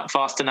catching up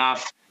fast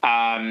enough.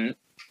 But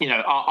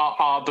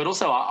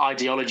also our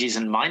ideologies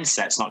and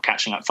mindsets not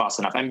catching up fast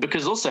enough. And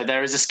because also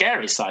there is a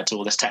scary side to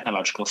all this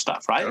technological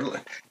stuff, right? Totally.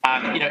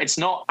 It's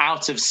not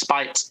out of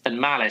spite and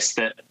malice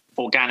that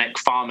organic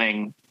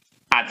farming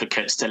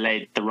advocates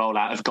delayed the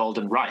rollout of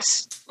golden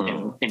rice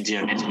in India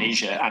and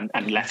Indonesia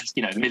and left,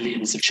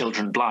 millions of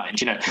children blind.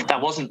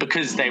 That wasn't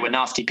because they were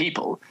nasty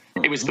people.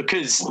 It was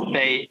because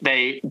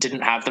they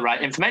didn't have the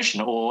right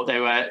information, or they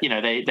were,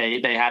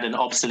 they had an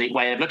obsolete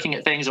way of looking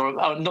at things, or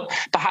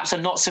perhaps a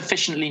not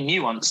sufficiently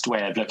nuanced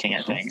way of looking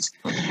at things.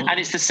 And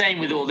it's the same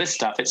with all this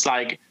stuff. It's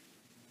like,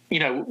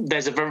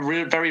 there's a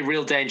very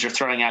real danger of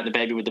throwing out the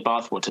baby with the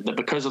bathwater, that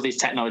because all these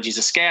technologies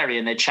are scary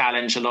and they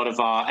challenge a lot of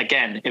our,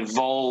 again,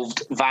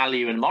 evolved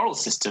value and moral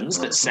systems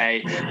that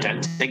say,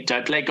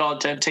 don't play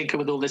God, don't tinker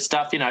with all this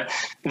stuff,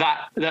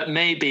 that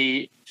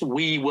maybe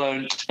we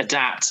won't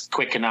adapt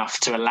quick enough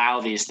to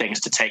allow these things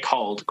to take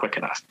hold quick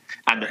enough.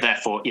 And that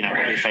therefore,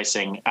 we'll be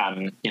facing,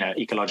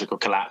 ecological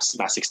collapse,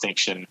 mass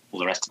extinction, all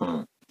the rest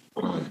of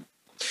it.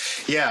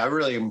 Yeah, I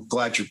really am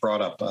glad you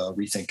brought up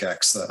Rethink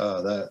X.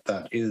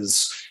 That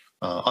is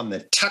on the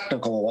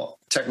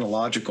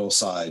technological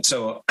side.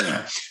 So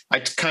I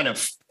kind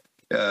of,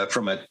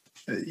 from a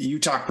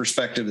UTOK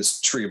perspective,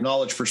 this tree of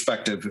knowledge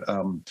perspective,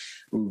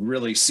 we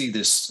really see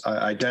this,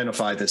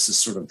 identify this as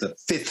sort of the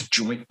fifth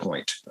joint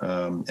point.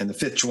 And the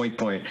fifth joint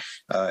point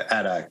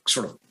at a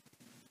sort of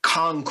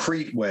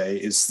concrete way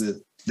is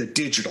the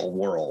digital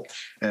world.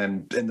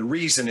 And the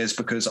reason is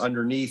because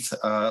underneath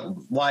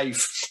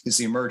life is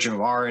the emergence of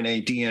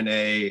RNA,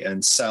 DNA,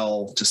 and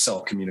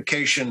cell-to-cell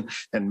communication.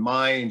 And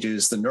mind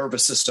is the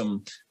nervous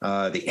system,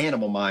 the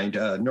animal mind,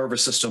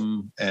 nervous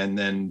system, and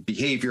then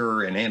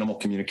behavior and animal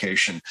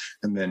communication.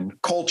 And then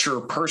culture,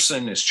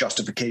 person is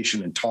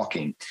justification and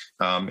talking.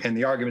 And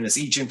the argument is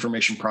each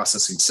information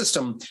processing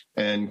system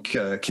and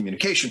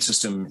communication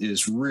system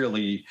is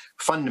really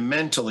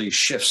fundamentally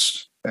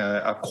shifts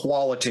a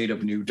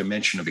qualitative new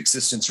dimension of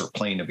existence or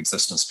plane of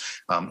existence.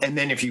 And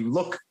then if you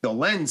look the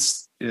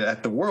lens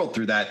at the world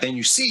through that, then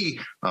you see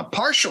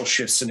partial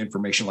shifts in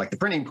information like the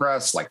printing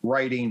press, like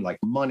writing, like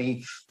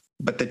money.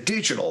 But the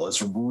digital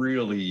is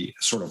really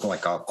sort of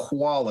like a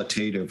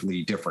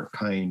qualitatively different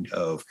kind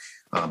of,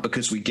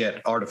 because we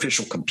get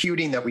artificial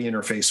computing that we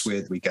interface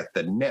with, we get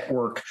the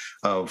network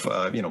of,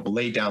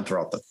 laid down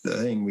throughout the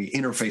thing, we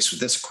interface with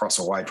this across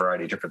a wide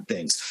variety of different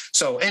things.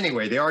 So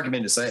anyway, the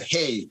argument is that,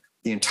 hey,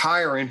 the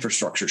entire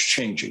infrastructure is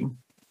changing.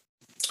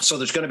 So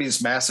there's going to be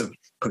this massive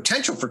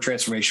potential for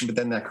transformation, but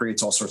then that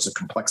creates all sorts of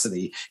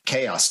complexity,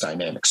 chaos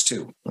dynamics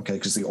too, okay?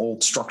 Because the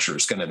old structure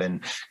is going to then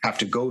have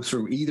to go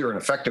through either an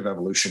effective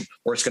evolution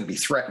or it's going to be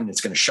threatened,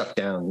 it's going to shut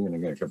down,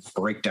 going to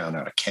break down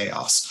out of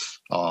chaos.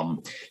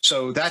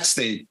 So that's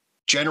the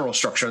general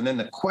structure. And then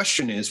the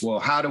question is, well,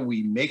 how do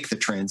we make the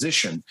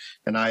transition?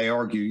 And I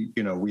argue,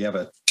 we have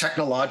a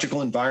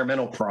technological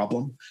environmental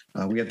problem.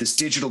 We have this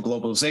digital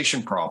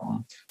globalization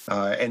problem.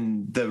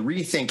 And the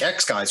Rethink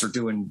X guys are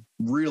doing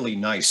really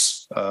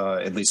nice,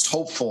 at least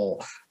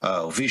hopeful,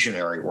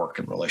 visionary work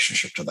in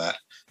relationship to that.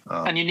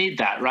 And you need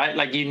that, right?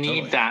 Like you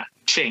need that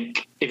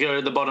chink. If you're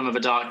at the bottom of a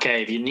dark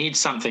cave, you need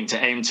something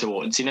to aim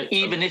towards,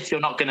 even if you're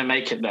not going to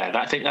make it there.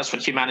 I think that's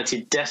what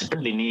humanity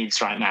desperately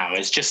needs right now,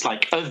 is just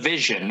like a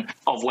vision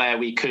of where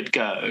we could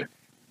go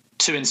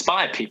to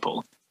inspire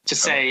people to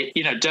say,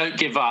 don't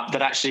give up,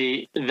 that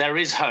actually there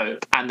is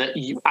hope and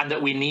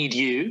that we need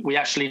you. We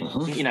actually,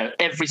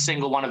 every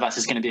single one of us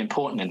is going to be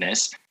important in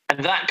this.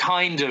 And that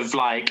kind of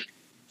like,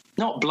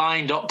 not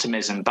blind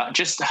optimism, but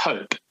just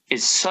hope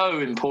is so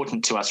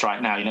important to us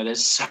right now.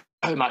 There's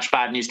so much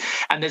bad news,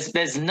 and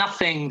there's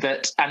nothing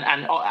that,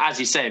 and as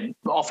you say,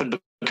 often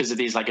because of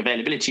these like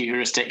availability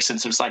heuristics and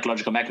sort of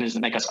psychological mechanisms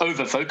that make us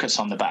over focus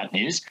on the bad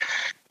news.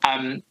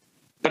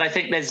 But I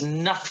think there's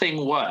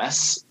nothing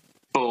worse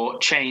for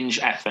change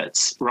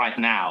efforts right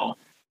now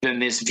than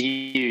this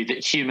view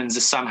that humans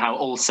are somehow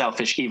all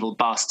selfish, evil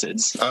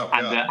bastards,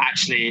 that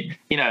actually,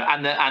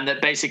 and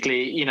that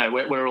basically,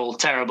 we're all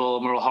terrible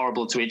and we're all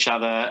horrible to each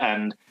other.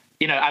 And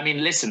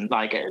listen,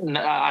 like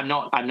I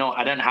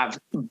don't have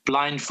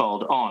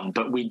blindfold on,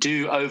 but we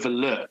do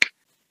overlook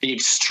the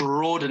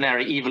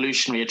extraordinary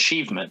evolutionary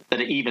achievement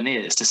that it even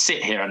is to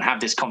sit here and have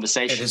this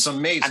conversation. It is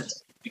amazing.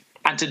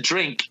 And to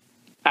drink,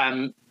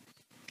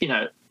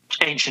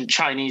 ancient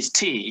Chinese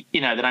tea,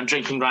 that I'm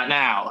drinking right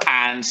now.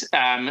 And,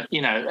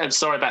 I'm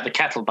sorry about the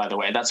kettle, by the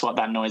way, that's what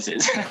that noise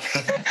is.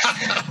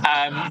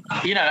 And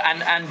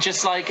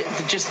just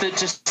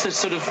the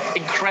sort of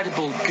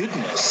incredible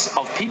goodness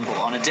of people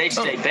on a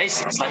day-to-day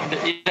basis. Like,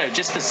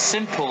 just the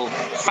simple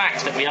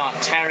fact that we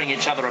aren't tearing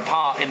each other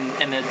apart in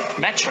a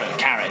metro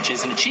carriage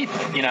is an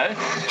achievement,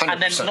 100%.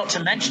 And then not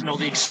to mention all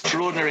the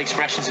extraordinary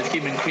expressions of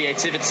human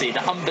creativity,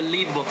 the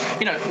unbelievable,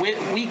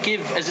 we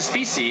give as a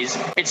species,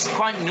 it's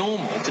quite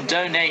normal to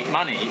donate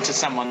money to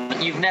someone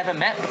that you've never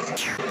met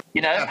before.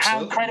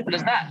 How incredible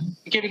is that?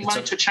 You're giving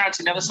money to a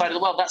charity on the other side of the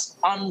world. That's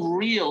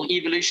unreal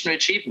evolutionary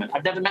achievement.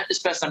 I've never met this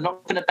person. I'm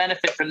not going to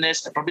benefit from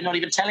this. I'm probably not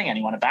even telling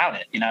anyone about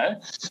it,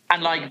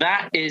 And like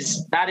that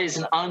is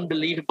an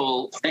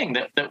unbelievable thing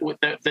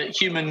that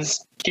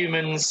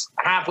humans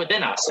have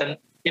within us. And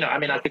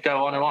I could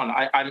go on and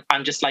on.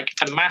 I'm just like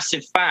a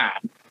massive fan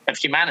of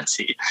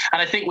humanity.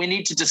 And I think we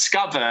need to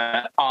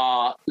discover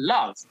our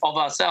love of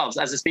ourselves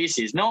as a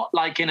species, not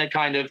like in a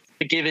kind of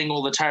forgiving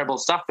all the terrible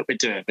stuff that we're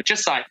doing, but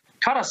just like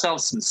cut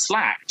ourselves some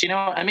slack. Do you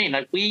know what I mean?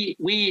 Like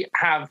we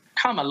have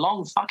come a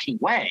long fucking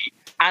way.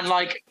 And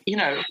like, you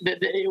know,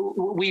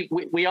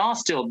 we are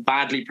still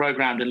badly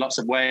programmed in lots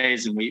of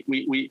ways, and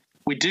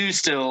we do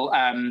still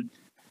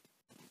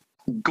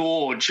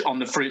gorge on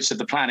the fruits of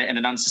the planet in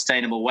an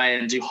unsustainable way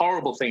and do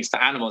horrible things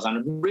to animals. And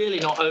I'm really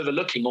not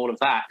overlooking all of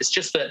that. It's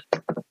just that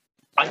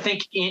I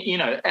think, you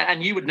know,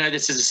 and you would know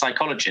this as a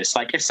psychologist,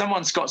 like if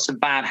someone's got some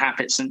bad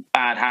habits and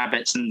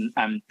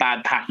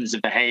bad patterns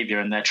of behavior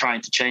and they're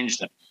trying to change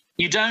them,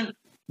 you don't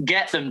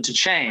get them to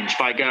change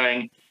by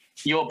going,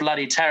 "You're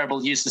bloody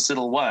terrible, useless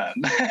little worm,"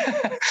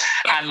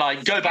 and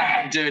like go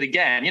back and do it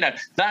again. You know,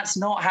 that's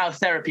not how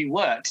therapy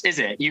works, is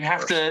it? You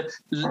have to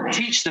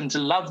teach them to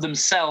love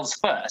themselves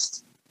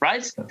first,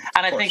 right?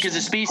 And I think as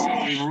a species,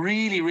 we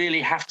really,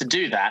 really have to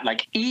do that.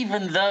 Like,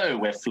 even though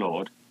we're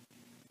flawed.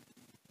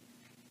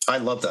 I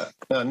love that.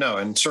 No,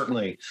 and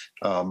certainly,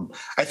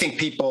 I think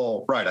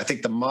people, right, I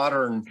think the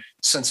modern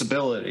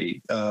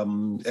sensibility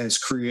has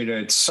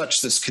created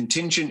such this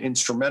contingent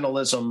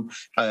instrumentalism,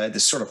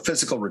 this sort of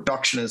physical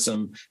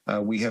reductionism.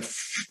 We have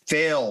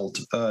failed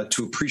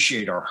to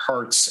appreciate our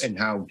hearts and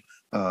how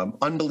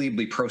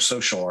unbelievably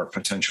pro-social our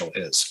potential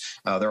is.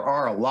 There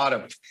are a lot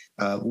of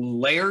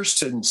layers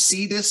to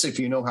see this if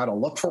you know how to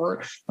look for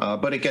it,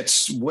 but it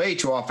gets way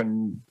too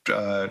often,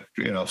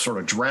 sort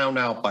of drowned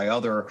out by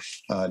other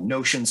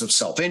notions of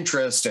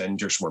self-interest and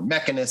just we're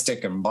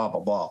mechanistic and blah,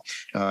 blah, blah.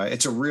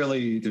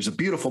 There's a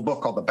beautiful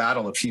book called The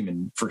Battle of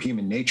Human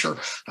Nature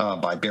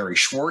by Barry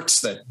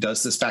Schwartz that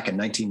does this back in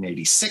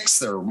 1986.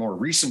 There are more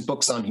recent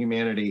books on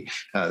humanity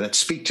that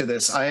speak to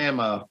this. I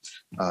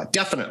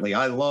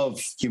love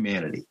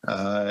humanity,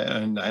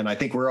 and I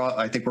think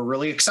we're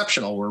really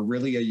exceptional. We're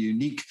really a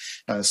unique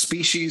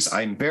species.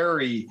 I'm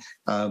very,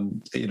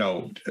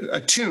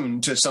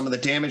 attuned to some of the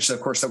damage, of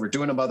course, that we're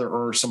doing to Mother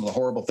Earth, some of the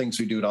horrible things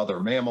we do to other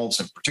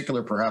mammals, in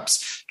particular,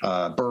 perhaps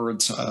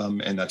birds,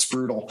 and that's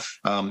brutal.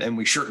 And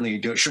we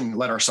shouldn't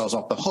let ourselves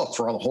off the hook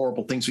for all the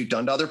horrible things we've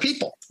done to other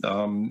people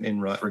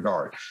in that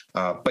regard.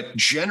 But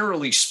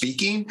generally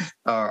speaking,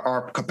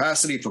 our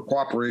capacity for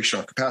cooperation,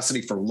 our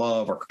capacity for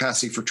love, our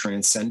capacity for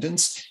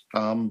transcendence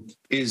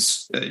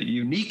is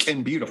unique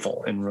and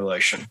beautiful in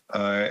relation.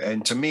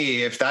 And to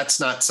me, if that's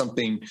not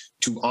something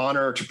to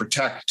honor, to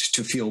protect,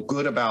 to feel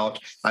good about,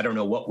 I don't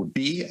know what would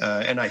be.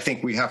 And I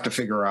think we have to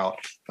figure out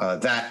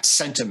that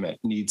sentiment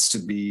needs to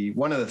be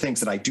one of the things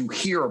that I do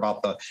hear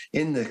about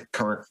in the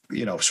current,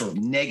 sort of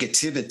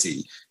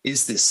negativity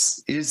is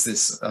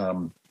this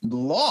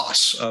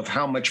loss of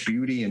how much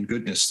beauty and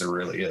goodness there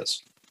really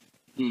is.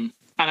 And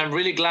I'm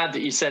really glad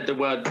that you said the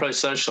word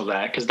pro-social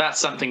there, because that's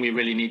something we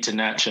really need to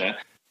nurture.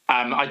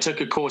 I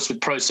took a course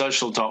with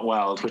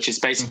prosocial.world, which is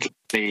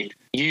basically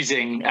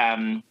using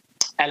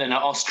Eleanor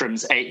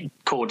Ostrom's 8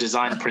 core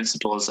design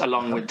principles,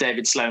 along with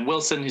David Sloan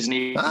Wilson, who's an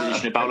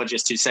evolutionary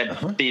biologist, who said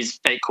these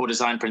 8 core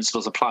design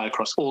principles apply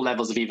across all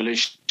levels of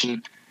evolution,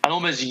 and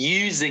almost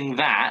using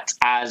that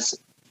as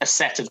a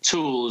set of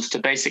tools to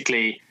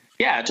basically,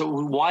 to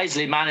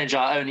wisely manage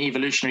our own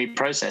evolutionary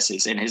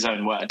processes, in his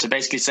own word, to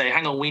basically say,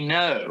 hang on, we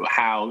know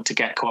how to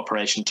get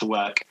cooperation to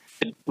work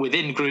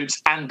within groups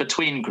and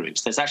between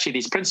groups. There's actually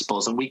these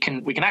principles, and we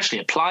can actually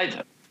apply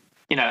them.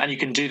 And you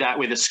can do that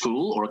with a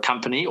school or a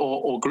company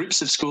or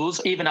groups of schools,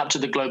 even up to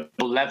the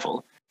global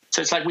level.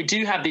 So it's like we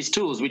do have these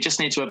tools. We just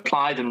need to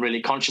apply them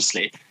really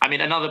consciously. I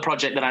mean, another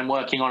project that I'm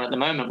working on at the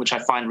moment, which I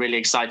find really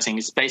exciting,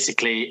 is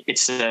basically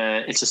it's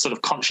a sort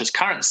of conscious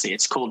currency.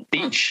 It's called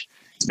Beach.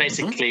 It's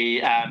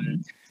basically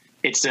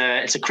it's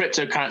a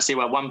cryptocurrency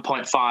where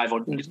 1.5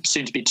 or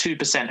soon to be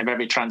 2% of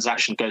every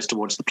transaction goes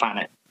towards the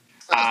planet.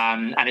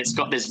 And it's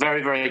got this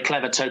very, very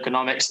clever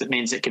tokenomics that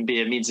means it can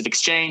be a means of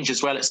exchange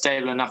as well. It's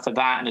stable enough for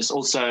that, and it's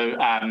also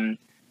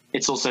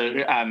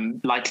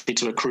likely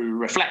to accrue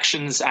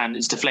reflections, and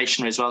it's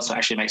deflationary as well, so it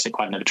actually makes it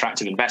quite an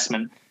attractive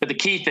investment. But the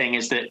key thing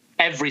is that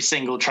every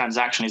single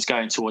transaction is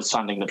going towards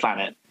funding the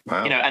planet.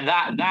 Wow. And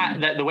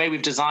that the way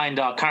we've designed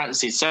our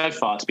currencies so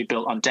far to be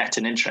built on debt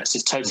and interest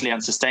is totally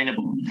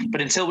unsustainable. But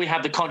until we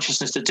have the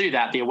consciousness to do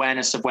that, the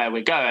awareness of where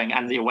we're going,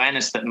 and the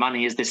awareness that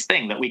money is this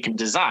thing that we can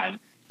design,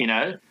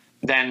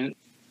 then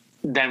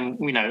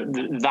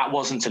that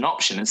wasn't an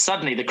option. And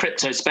suddenly the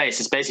crypto space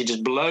has basically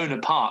just blown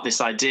apart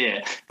this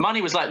idea.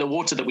 Money was like the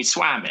water that we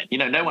swam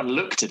in. No one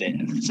looked at it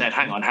and said,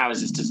 hang on, how is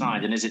this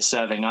designed, and is it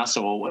serving us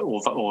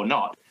or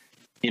not?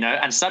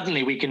 And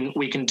suddenly we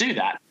can do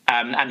that.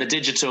 And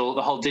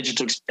the whole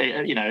digital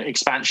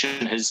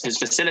expansion has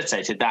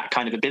facilitated that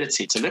kind of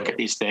ability to look at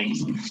these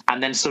things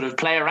and then sort of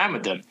play around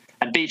with them.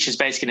 And Beach is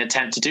basically an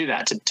attempt to do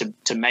that,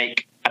 to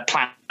make a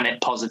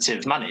planet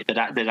positive money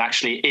that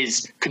actually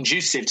is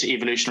conducive to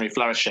evolutionary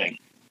flourishing.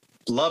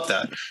 Love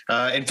that.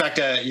 In fact,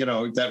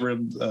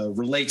 that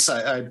relates.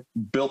 I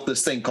built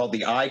this thing called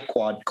the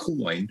iQuad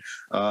coin,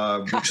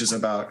 which is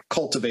about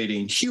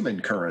cultivating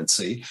human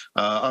currency.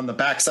 On the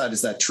backside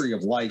is that tree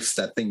of life,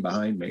 that thing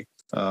behind me.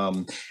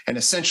 And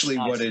essentially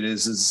what it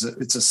is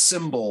it's a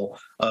symbol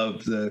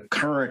of the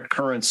current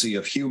currency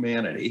of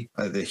humanity,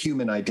 the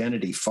human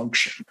identity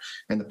function,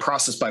 and the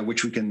process by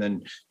which we can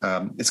then,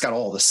 it's got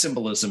all the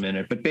symbolism in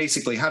it, but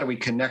basically how do we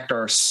connect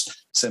our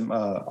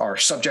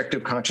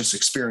subjective conscious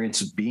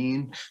experience of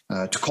being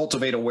to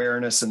cultivate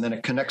awareness, and then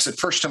it connects it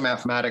first to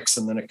mathematics,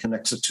 and then it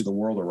connects it to the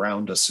world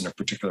around us in a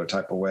particular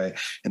type of way.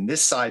 And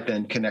this side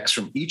then connects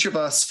from each of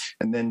us,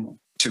 and then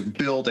to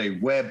build a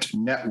webbed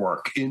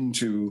network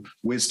into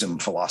wisdom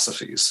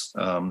philosophies.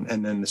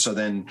 And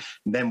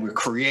then we're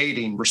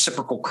creating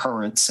reciprocal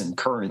currents and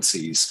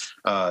currencies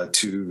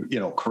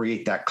to,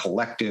 create that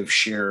collective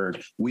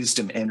shared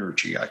wisdom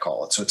energy, I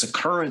call it. So it's a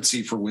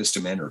currency for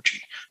wisdom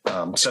energy.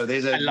 So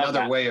there's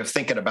another way of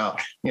thinking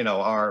about,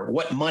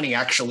 what money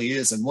actually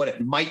is and what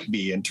it might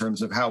be in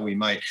terms of how we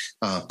might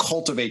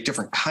cultivate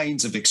different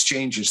kinds of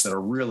exchanges that are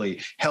really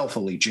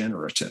healthily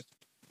generative.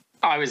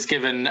 I was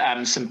given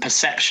some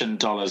perception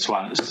dollars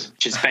once,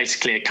 which is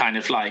basically a kind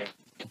of like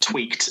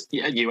tweaked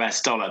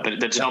US dollar, but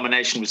the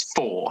denomination was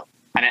 4.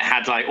 And it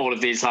had like all of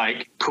these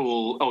like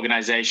cool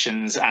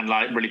organizations and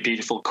like really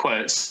beautiful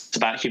quotes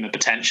about human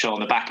potential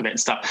on the back of it and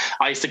stuff.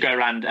 I used to go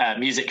around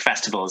music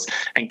festivals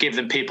and give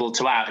them people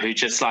to out who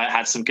just like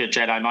had some good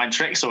Jedi mind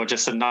tricks or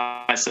just some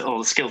nice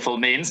little skillful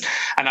means.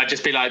 And I'd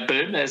just be like,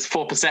 boom, there's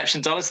 4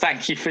 perception dollars.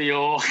 Thank you for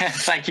your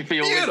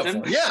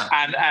wisdom. Yeah.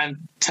 And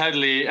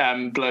totally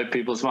blow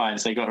people's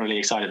minds. They got really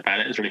excited about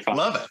it. It was really fun.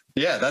 Love it.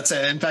 Yeah, that's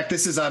it. In fact,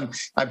 this is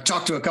I've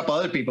talked to a couple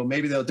other people.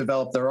 Maybe they'll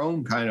develop their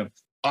own kind of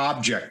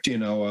object,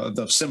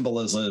 the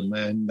symbolism,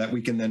 and that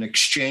we can then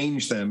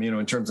exchange them,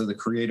 in terms of the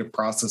creative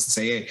process, and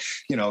say, hey,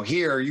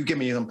 here you give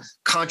me some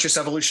conscious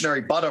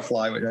evolutionary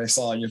butterfly, which I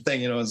saw in your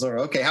thing,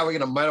 okay, how are we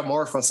going to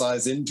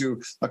metamorphosize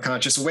into a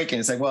conscious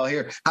awakening? It's like, well,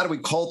 here, how do we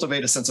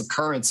cultivate a sense of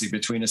currency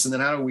between us? And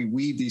then how do we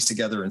weave these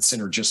together in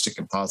synergistic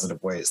and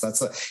positive ways?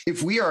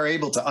 If we are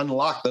able to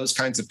unlock those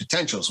kinds of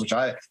potentials,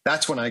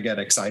 that's when I get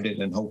excited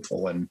and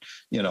hopeful, and,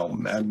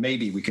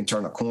 maybe we can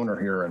turn a corner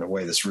here in a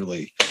way that's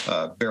really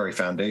very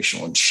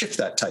foundational and shift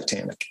that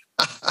Titanic.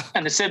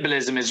 And the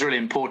symbolism is really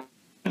important,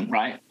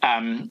 right?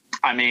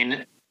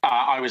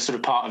 I was sort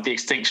of part of the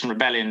Extinction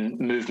Rebellion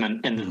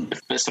movement in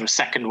the sort of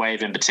second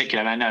wave in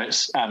particular. And I know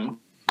it's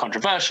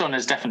controversial and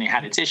has definitely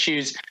had its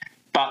issues,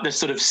 but the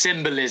sort of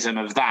symbolism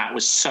of that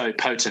was so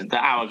potent. The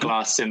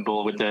hourglass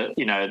symbol with the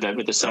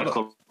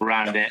circle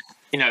around it.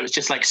 It was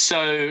just like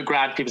so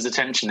grabbed people's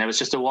attention. There was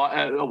just a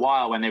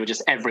while when they were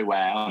just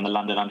everywhere on the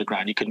London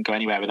Underground. You couldn't go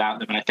anywhere without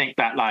them. And I think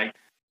that that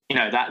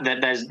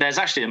there's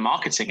actually a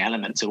marketing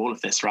element to all of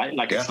this, right?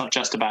 Like It's not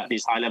just about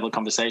these high level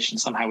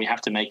conversations. Somehow we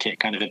have to make it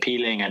kind of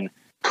appealing and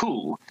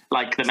cool,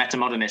 like the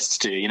metamodernists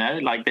do,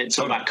 like it's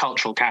all about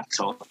cultural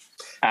capital.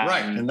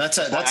 Right, and that's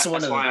one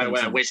of the why things I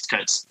wear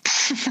waistcoats.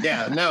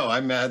 Yeah, no,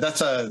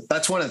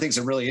 that's one of the things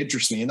that really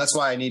interests me, and that's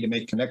why I need to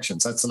make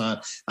connections.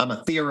 I'm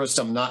a theorist.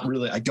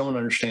 I don't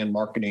understand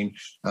marketing.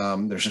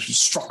 There's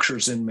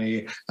structures in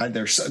me.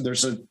 There's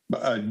a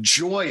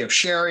joy of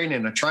sharing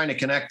and trying to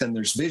connect, and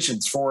there's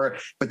visions for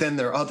it. But then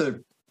there are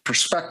other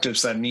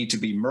perspectives that need to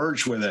be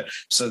merged with it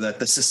so that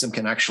the system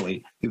can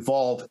actually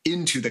evolve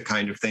into the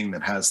kind of thing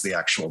that has the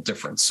actual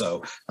difference.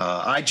 So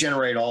I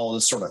generate all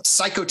this sort of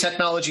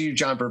psychotechnology,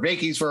 John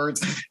Vervaeke's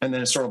words, and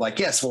then it's sort of like,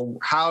 yes, well,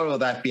 how will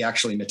that be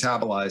actually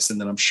metabolized?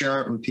 And then I'm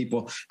sharing it with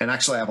people, and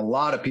actually I have a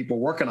lot of people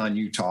working on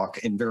UTOK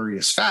in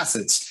various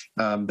facets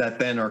that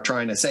then are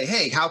trying to say,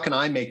 hey, how can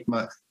I make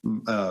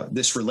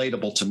this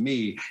relatable to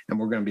me? And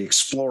we're going to be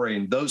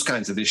exploring those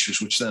kinds of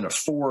issues, which then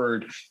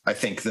afford, I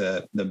think,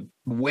 the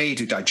way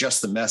to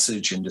digest the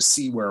message and to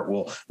see where it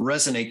will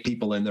resonate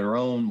people in their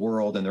own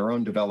world and their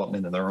own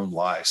development and their own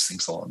lives,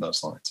 things along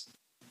those lines.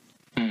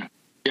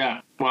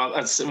 Yeah, well,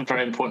 that's a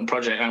very important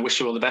project. I wish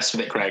you all the best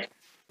with it, Gregg.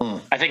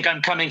 I think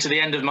I'm coming to the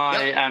end of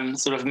my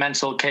sort of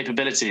mental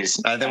capabilities.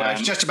 I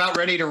was just about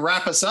ready to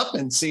wrap us up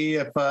and see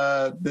if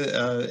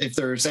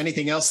there's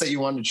anything else that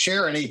you wanted to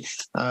share, any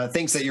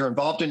things that you're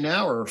involved in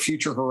now or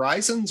future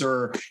horizons,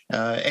 or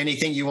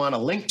anything you want to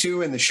link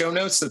to in the show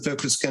notes that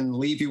folks can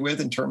leave you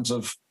with in terms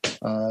of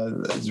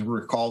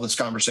recall this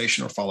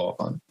conversation or follow up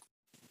on.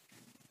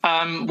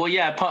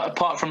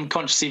 Apart from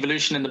Conscious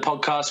Evolution in the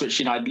podcast,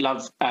 which I'd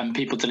love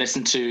people to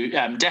listen to,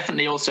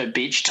 definitely also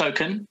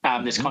UTOKing,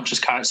 this conscious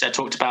currency I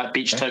talked about,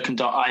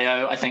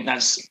 beachtoken.io. I think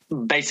that's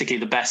basically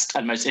the best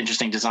and most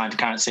interesting designed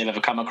currency I've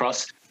ever come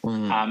across,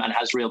 and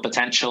has real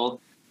potential.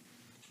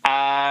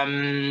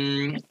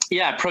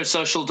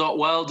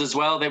 Prosocial.world as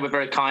well. They were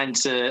very kind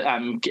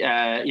to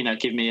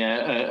give me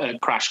a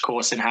crash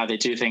course in how they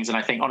do things, and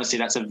I think honestly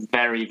that's a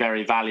very,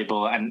 very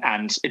valuable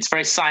and it's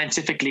very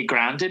scientifically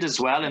grounded as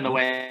well, in the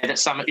way that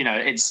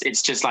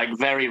it's just like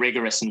very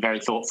rigorous and very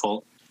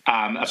thoughtful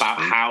about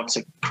how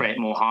to create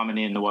more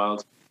harmony in the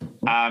world.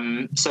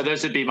 So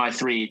those would be my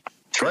three.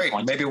 Great.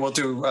 Maybe we'll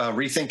do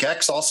Rethink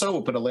X also.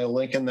 We'll put a little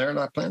link in there in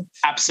that plan.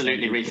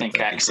 Absolutely. Rethink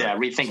X. Yeah.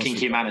 Rethinking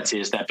Humanity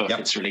is their book. Yep.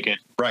 It's really good.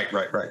 Right.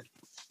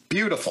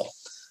 Beautiful.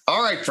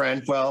 All right,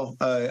 friend. Well,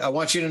 I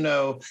want you to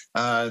know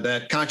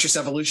that conscious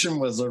evolution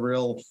was a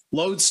real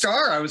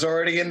lodestar. I was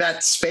already in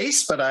that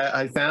space, but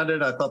I found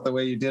it. I thought the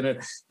way you did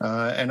it.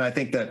 And I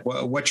think that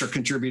what you're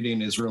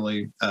contributing is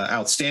really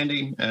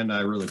outstanding. And I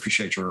really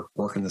appreciate your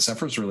work in this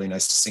effort. It's really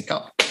nice to sync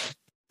up.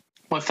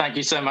 Well, thank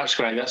you so much,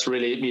 Gregg. That's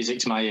really music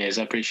to my ears.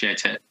 I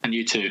appreciate it. And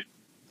you too.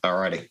 All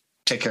righty.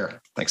 Take care.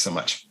 Thanks so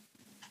much.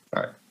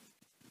 All right.